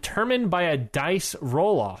is determined by a dice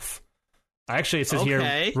roll-off. Actually, it says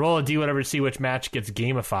here, roll a D, whatever, to see which match gets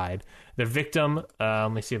gamified. The victim,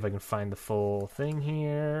 let me see if I can find the full thing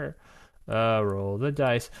here. Roll the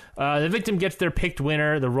dice. The victim gets their picked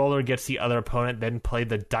winner. The roller gets the other opponent, then play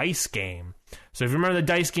the dice game. So if you remember the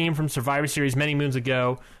dice game from Survivor Series many moons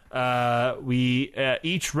ago,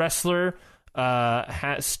 each wrestler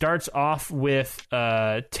starts off with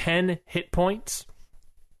 10 hit points.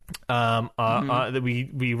 We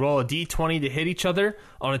roll a D20 to hit each other.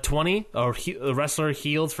 On a 20, the wrestler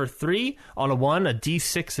heals for 3. On a 1, a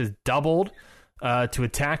D6 is doubled to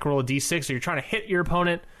attack. Roll a D6. So you're trying to hit your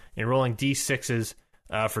opponent and rolling D6s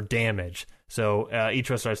for damage. So each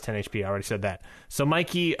wrestler has 10 HP. I already said that. So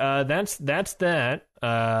Mikey, that's that.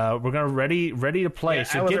 We're gonna ready to play. Yeah,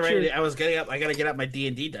 so I was getting up. I gotta get out my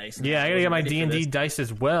D&D dice. Yeah, I gotta get my D&D dice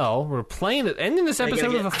as well. We're ending this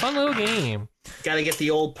episode with a fun little game. Gotta get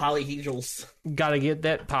the old polyhedrals. Gotta get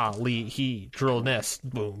that polyhedralness.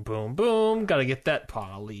 Boom, boom, boom. Gotta get that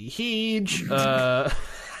polyhedge.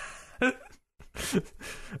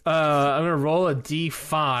 I'm gonna roll a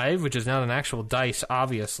D5, which is not an actual dice,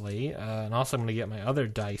 obviously. And also I'm gonna get my other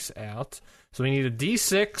dice out. So we need a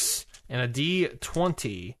D6 and a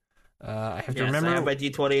D20. I have to remember. I have my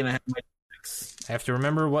D20 and I have my D6. I have to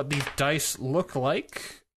remember what these dice look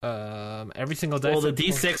like. Every single dice. Well, the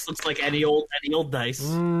D6 looks like any old dice.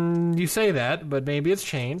 You say that, but maybe it's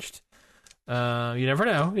changed. You never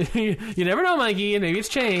know. You never know, Mikey. Maybe it's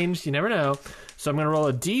changed. You never know. So I'm going to roll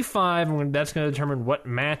a D5, and that's going to determine what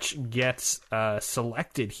match gets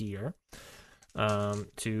selected here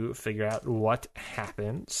to figure out what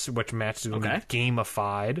happens, which match is going to be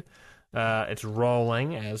gamified. It's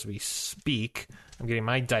rolling as we speak. I'm getting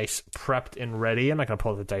my dice prepped and ready. I'm not going to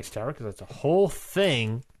pull up the dice tower because that's a whole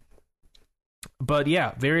thing. But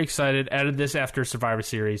yeah, very excited. Added this after Survivor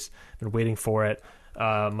Series. Been waiting for it,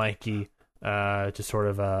 Mikey, to sort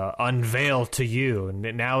of unveil to you. And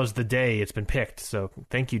now is the day it's been picked. So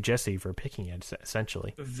thank you, Jesse, for picking it,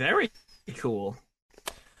 essentially. Very cool.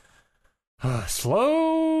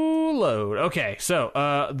 Slow load. Okay, so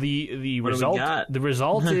the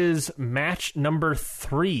result is match number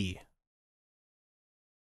 3.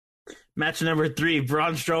 Match number 3,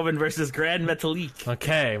 Braun Strowman versus Gran Metalik.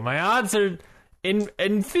 Okay, my odds are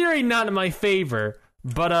in theory not in my favor,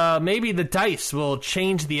 but maybe the dice will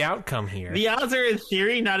change the outcome here. The odds are in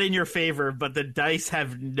theory not in your favor, but the dice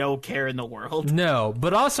have no care in the world. No,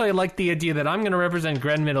 but also I like the idea that I'm going to represent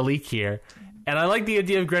Gran Metalik here. And I like the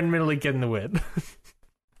idea of Gran Metalik getting the win.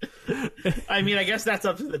 I mean, I guess that's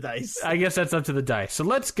up to the dice. So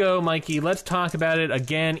let's go, Mikey. Let's talk about it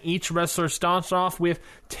again. Each wrestler starts off with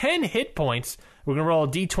 10 hit points. We're going to roll a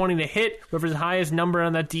D20 to hit. Whoever's the highest number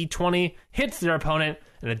on that D20 hits their opponent,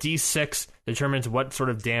 and a D6 determines what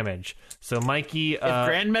sort of damage. So, Mikey... If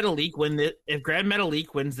Gran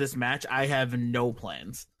Metalik wins this match, I have no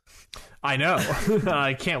plans. I know.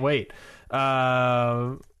 I can't wait.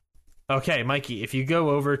 Okay, Mikey, if you go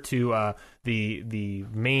over to the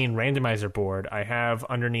main randomizer board, I have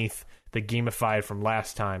underneath the gamified from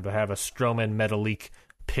last time, I have a Strowman Metalik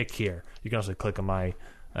pick here. You can also click on my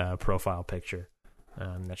profile picture.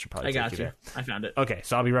 That should probably take you there. I found it. Okay,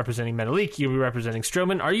 so I'll be representing Metalik. You'll be representing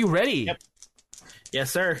Strowman. Are you ready? Yep.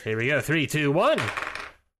 Yes, sir. Here we go. 3, 2, 1.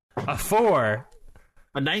 A 4.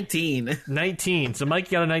 A 19. 19. So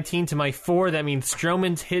Mikey got a 19 to my 4. That means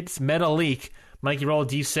Strowman hits Metalik. Mikey, roll a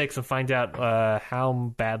d6 and find out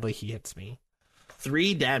how badly he hits me.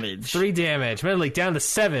 3 damage. 3 damage. Metalik down to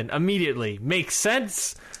 7 immediately. Makes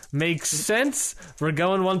sense. We're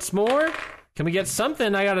going once more. Can we get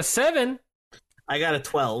something? I got a 7. I got a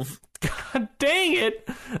 12. God dang it.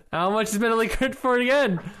 How much is Metalik hurt for it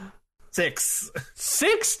again? 6.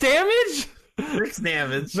 6 damage? 6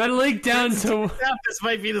 damage. Metalik down to... This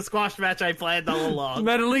might be the squash match I planned all along.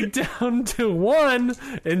 Metalik down to 1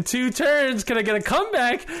 in 2 turns. Can I get a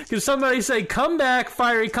comeback? Can somebody say comeback,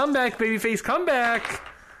 fiery comeback, babyface comeback?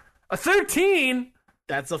 A 13.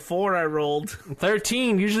 That's a 4 I rolled.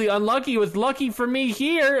 13. Usually unlucky. Was lucky for me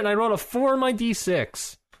here, and I rolled a 4 on my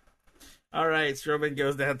d6. All right, Strowman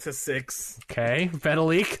goes down to 6. Okay,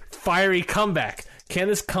 Metalik, fiery comeback. Can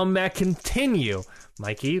this comeback continue?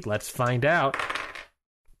 Mikey, let's find out.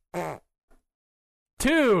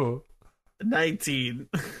 2. 19.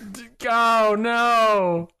 Oh,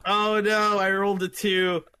 no. Oh, no, I rolled a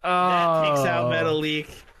 2. That takes out Metalik.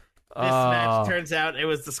 This match turns out it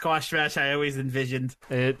was the squash match I always envisioned.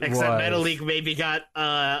 Except Metalik maybe got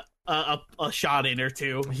a shot in or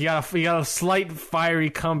 2. He got a slight fiery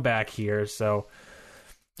comeback here, so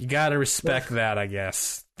you gotta respect that, I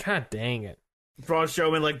guess. God dang it. Braun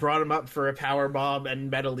Strowman brought him up for a power bomb,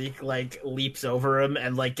 and Metalik leaps over him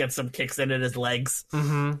and gets some kicks in at his legs.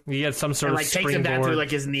 Mm-hmm. He had some sort of takes him down to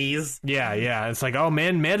his knees. Yeah. It's like, oh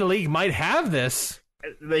man, Metalik might have this.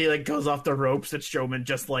 They goes off the ropes, and Strowman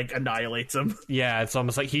just annihilates him. Yeah, it's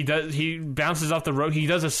almost like he bounces off the rope. He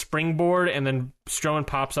does a springboard, and then Strowman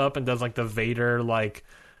pops up and does the Vader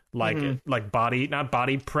body, not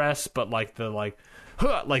body press, but I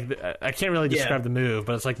can't really describe the move,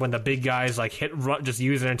 but it's when the big guys just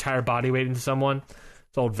use their entire body weight into someone.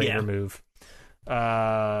 It's old Vader move.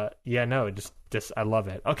 I love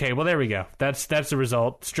it. Okay, well there we go. That's the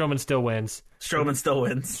result. Strowman still wins. Strowman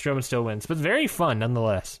still wins, but very fun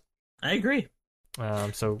nonetheless. I agree.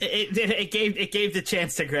 So it gave the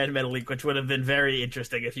chance to Gran Metalik, which would have been very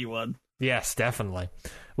interesting if he won. Yes, definitely.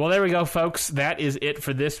 Well, there we go, folks. That is it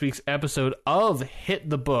for this week's episode of Hit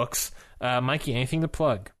the Books. Mikey, anything to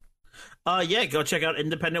plug? Go check out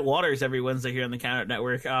Independent Waters every Wednesday here on the Countout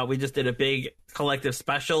Network. We just did a big collective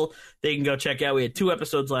special that you can go check out. We had 2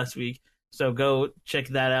 episodes last week, so go check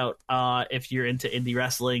that out if you're into indie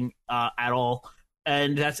wrestling at all.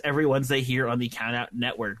 And that's every Wednesday here on the Countout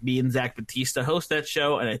Network. Me and Zach Batista host that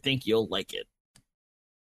show, and I think you'll like it.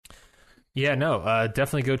 Yeah, no,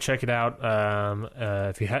 definitely go check it out.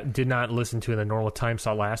 If you did not listen to it in the normal time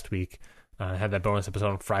slot last week, had that bonus episode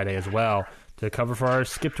on Friday as well to cover for our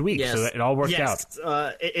skipped week. Yes. So it all worked out.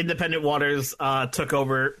 Independent Waters took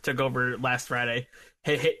over last Friday.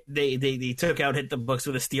 They took out Hit the Books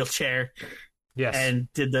with a steel chair. Yes, and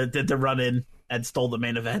did the run in and stole the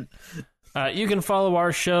main event. You can follow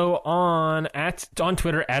our show on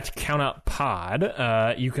Twitter at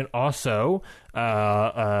CountOutPod. You can also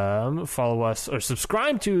follow us or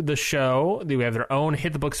subscribe to the show. They have their own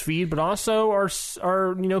Hit the Books feed, but also our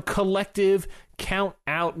collective Count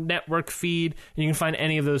Out Network feed. And you can find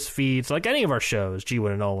any of those feeds, like any of our shows,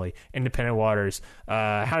 G1 and Only, Independent Waters,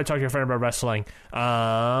 How to Talk to Your Friend About Wrestling,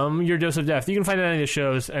 Your Dose of Death. You can find any of the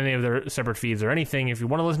shows, any of their separate feeds or anything. If you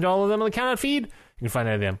want to listen to all of them on the Count Out feed, you can find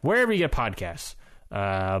any of them wherever you get podcasts.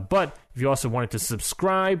 But if you also wanted to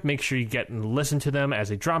subscribe, make sure you get and listen to them as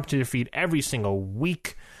they drop to your feed every single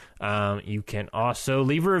week. You can also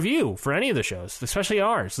leave a review for any of the shows, especially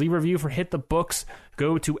ours. Leave a review for Hit the Books.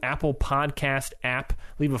 Go to Apple Podcast app.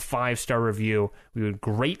 Leave a 5-star review. We would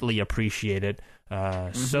greatly appreciate it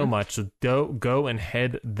so much. So go and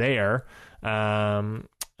head there. Go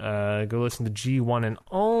listen to G1 and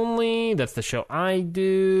Only. That's the show I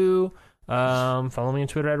do. Follow me on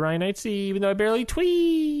Twitter at Ryan Knightsey, even though I barely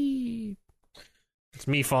tweet. It's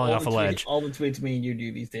me falling off a ledge. All the tweets me and you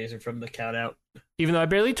do these days are from the Count Out. Even though I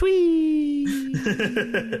barely tweet.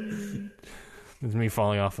 It's me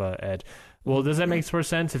falling off an edge. Well, does that make more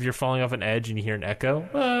sense if you're falling off an edge and you hear an echo?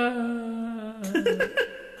 That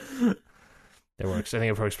works. I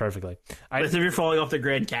think it works perfectly. If you're falling off the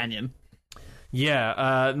Grand Canyon.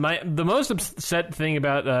 Yeah, the most upset thing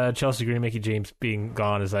about Chelsea Green, Mickie James being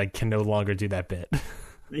gone is I can no longer do that bit.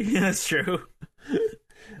 Yeah, that's true.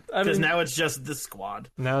 Because now it's just the Squad.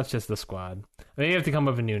 Now it's just the Squad. I think you have to come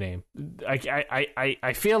up with a new name.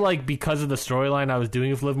 I feel like because of the storyline I was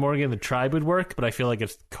doing with Liv Morgan, the Tribe would work, but I feel like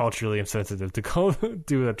it's culturally insensitive to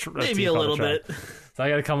do a maybe a little bit. So I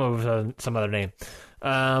got to come up with some other name.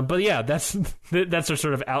 But yeah, that's our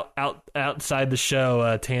sort of outside the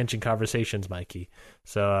show tangent conversations, Mikey.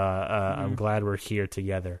 So I'm glad we're here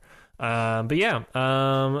together. But yeah.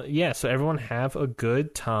 So everyone have a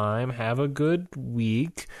good time, have a good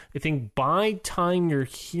week. I think by time you're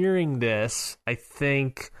hearing this, I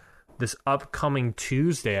think this upcoming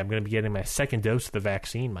Tuesday, I'm going to be getting my second dose of the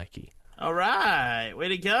vaccine, Mikey. All right, way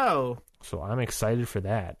to go. So I'm excited for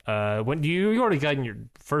that. When you already got your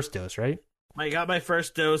first dose, right? I got my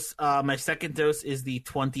first dose. My second dose is the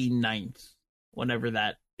 29th, whenever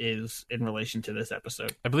that is in relation to this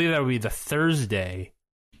episode. I believe that would be the Thursday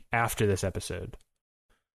after this episode.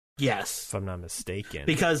 Yes. If I'm not mistaken.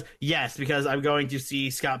 Because I'm going to see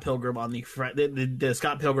Scott Pilgrim on the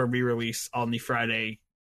Scott Pilgrim re-release on the Friday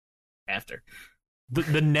after.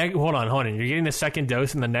 Hold on. You're getting the second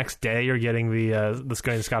dose, and the next day you're getting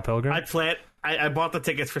the Scott Pilgrim? I bought the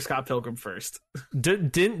tickets for Scott Pilgrim first.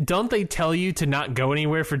 Don't they tell you to not go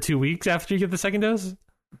anywhere for 2 weeks after you get the second dose?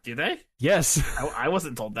 Do they? Yes. I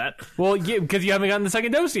wasn't told that. Well, yeah, because you haven't gotten the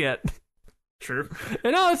second dose yet. True.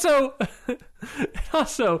 And also,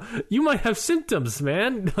 you might have symptoms,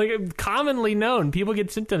 man. Like, commonly known, people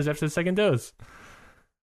get symptoms after the second dose.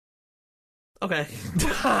 Okay.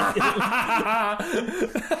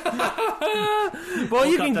 Well,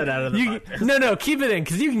 you can cut that out of the podcast. No, keep it in,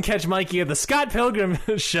 because you can catch Mikey at the Scott Pilgrim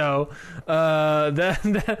show,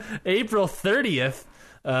 April 30th.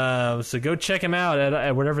 So go check him out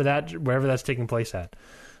at wherever that's taking place at.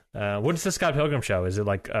 What's the Scott Pilgrim show? Is it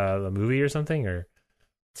like a movie or something, or?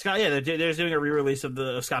 Scott, yeah, they're doing a re-release of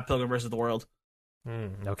the Scott Pilgrim versus the World.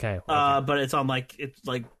 Okay. But it's on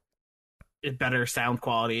better sound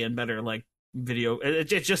quality and better video.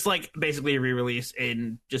 It's just basically a re-release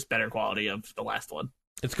in just better quality of the last one.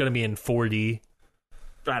 It's going to be in 4D.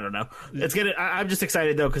 I don't know. I'm just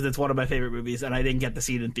excited though because it's one of my favorite movies, and I didn't get to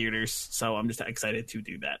see it in theaters, so I'm just excited to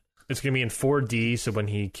do that. It's going to be in 4D, so when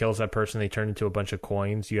he kills that person, they turn into a bunch of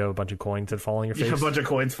coins. You have a bunch of coins that fall on your face. A bunch of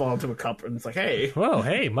coins fall into a cup, and it's like, hey. Whoa,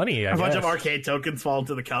 hey, money, A bunch of arcade tokens fall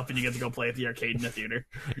into the cup, and you get to go play at the arcade in the theater.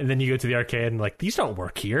 And then you go to the arcade, and these don't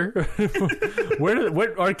work here.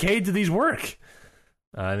 What arcade do these work?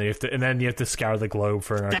 And then you have to scour the globe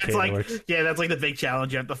for an arcade that works. Yeah, that's the big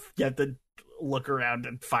challenge. You have to look around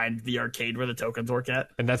and find the arcade where the tokens work at.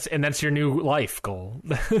 And that's your new life goal.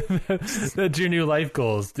 That's your new life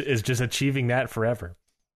goal is just achieving that forever.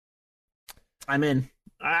 I'm in.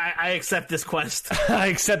 I accept this quest. I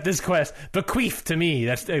accept this quest. Bequeath to me.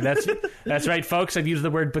 That's right, folks. I've used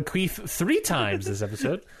the word bequeath 3 times this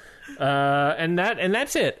episode. And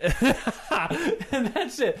that's it. And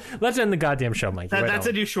that's it. Let's end the goddamn show, Mike. That's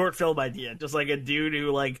a new short film idea. Just a dude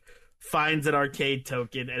who finds an arcade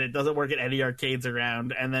token and it doesn't work at any arcades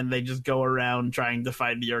around, and then they just go around trying to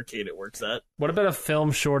find the arcade it works at. What about a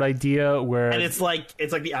film short idea where it's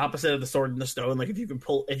the opposite of the sword in the stone?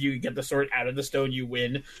 If you get the sword out of the stone, you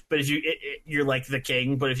win. But if you're like the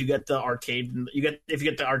king. But if you get the arcade, if you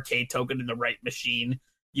get the arcade token in the right machine,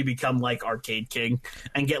 you become like Arcade King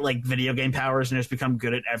and get video game powers and just become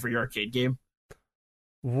good at every arcade game.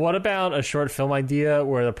 What about a short film idea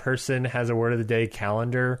where the person has a word of the day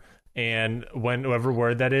calendar, and whatever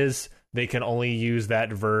word that is, they can only use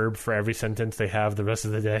that verb for every sentence they have the rest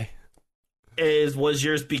of the day? Was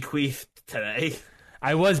yours bequeathed today?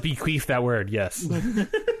 I was bequeathed that word, yes.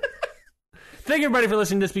 Thank you, everybody, for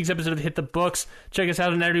listening to this week's episode of Hit the Books. Check us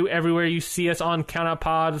out on everywhere you see us on Count Out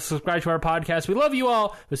Pod. Subscribe to our podcast. We love you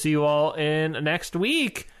all. We'll see you all in next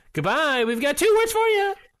week. Goodbye. We've got 2 words for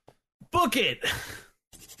you. Book it.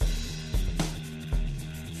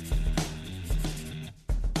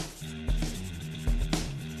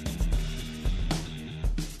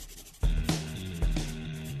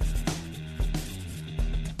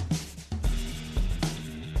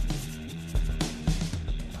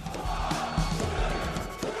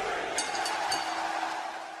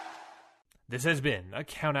 This has been a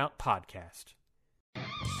Count Out Podcast.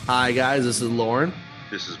 Hi, guys. This is Lauren.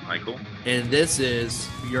 This is Michael. And this is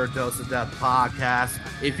Your Dose of Death podcast.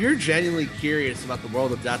 If you're genuinely curious about the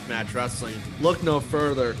world of deathmatch wrestling, look no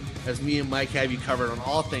further, as me and Mike have you covered on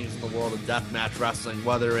all things in the world of deathmatch wrestling,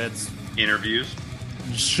 whether it's interviews,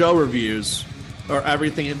 show reviews, or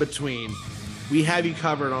everything in between. We have you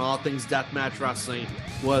covered on all things deathmatch wrestling,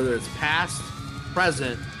 whether it's past,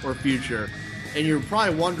 present, or future. And you're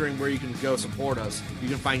probably wondering where you can go support us. You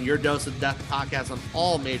can find Your Dose of Death podcast on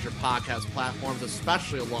all major podcast platforms,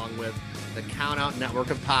 especially along with the Count Out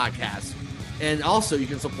network of podcasts. And also, you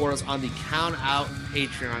can support us on the Count Out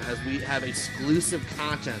Patreon, as we have exclusive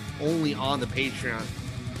content only on the Patreon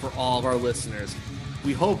for all of our listeners.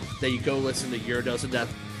 We hope that you go listen to Your Dose of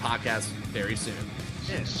Death podcast very soon.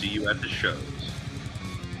 See you at the shows.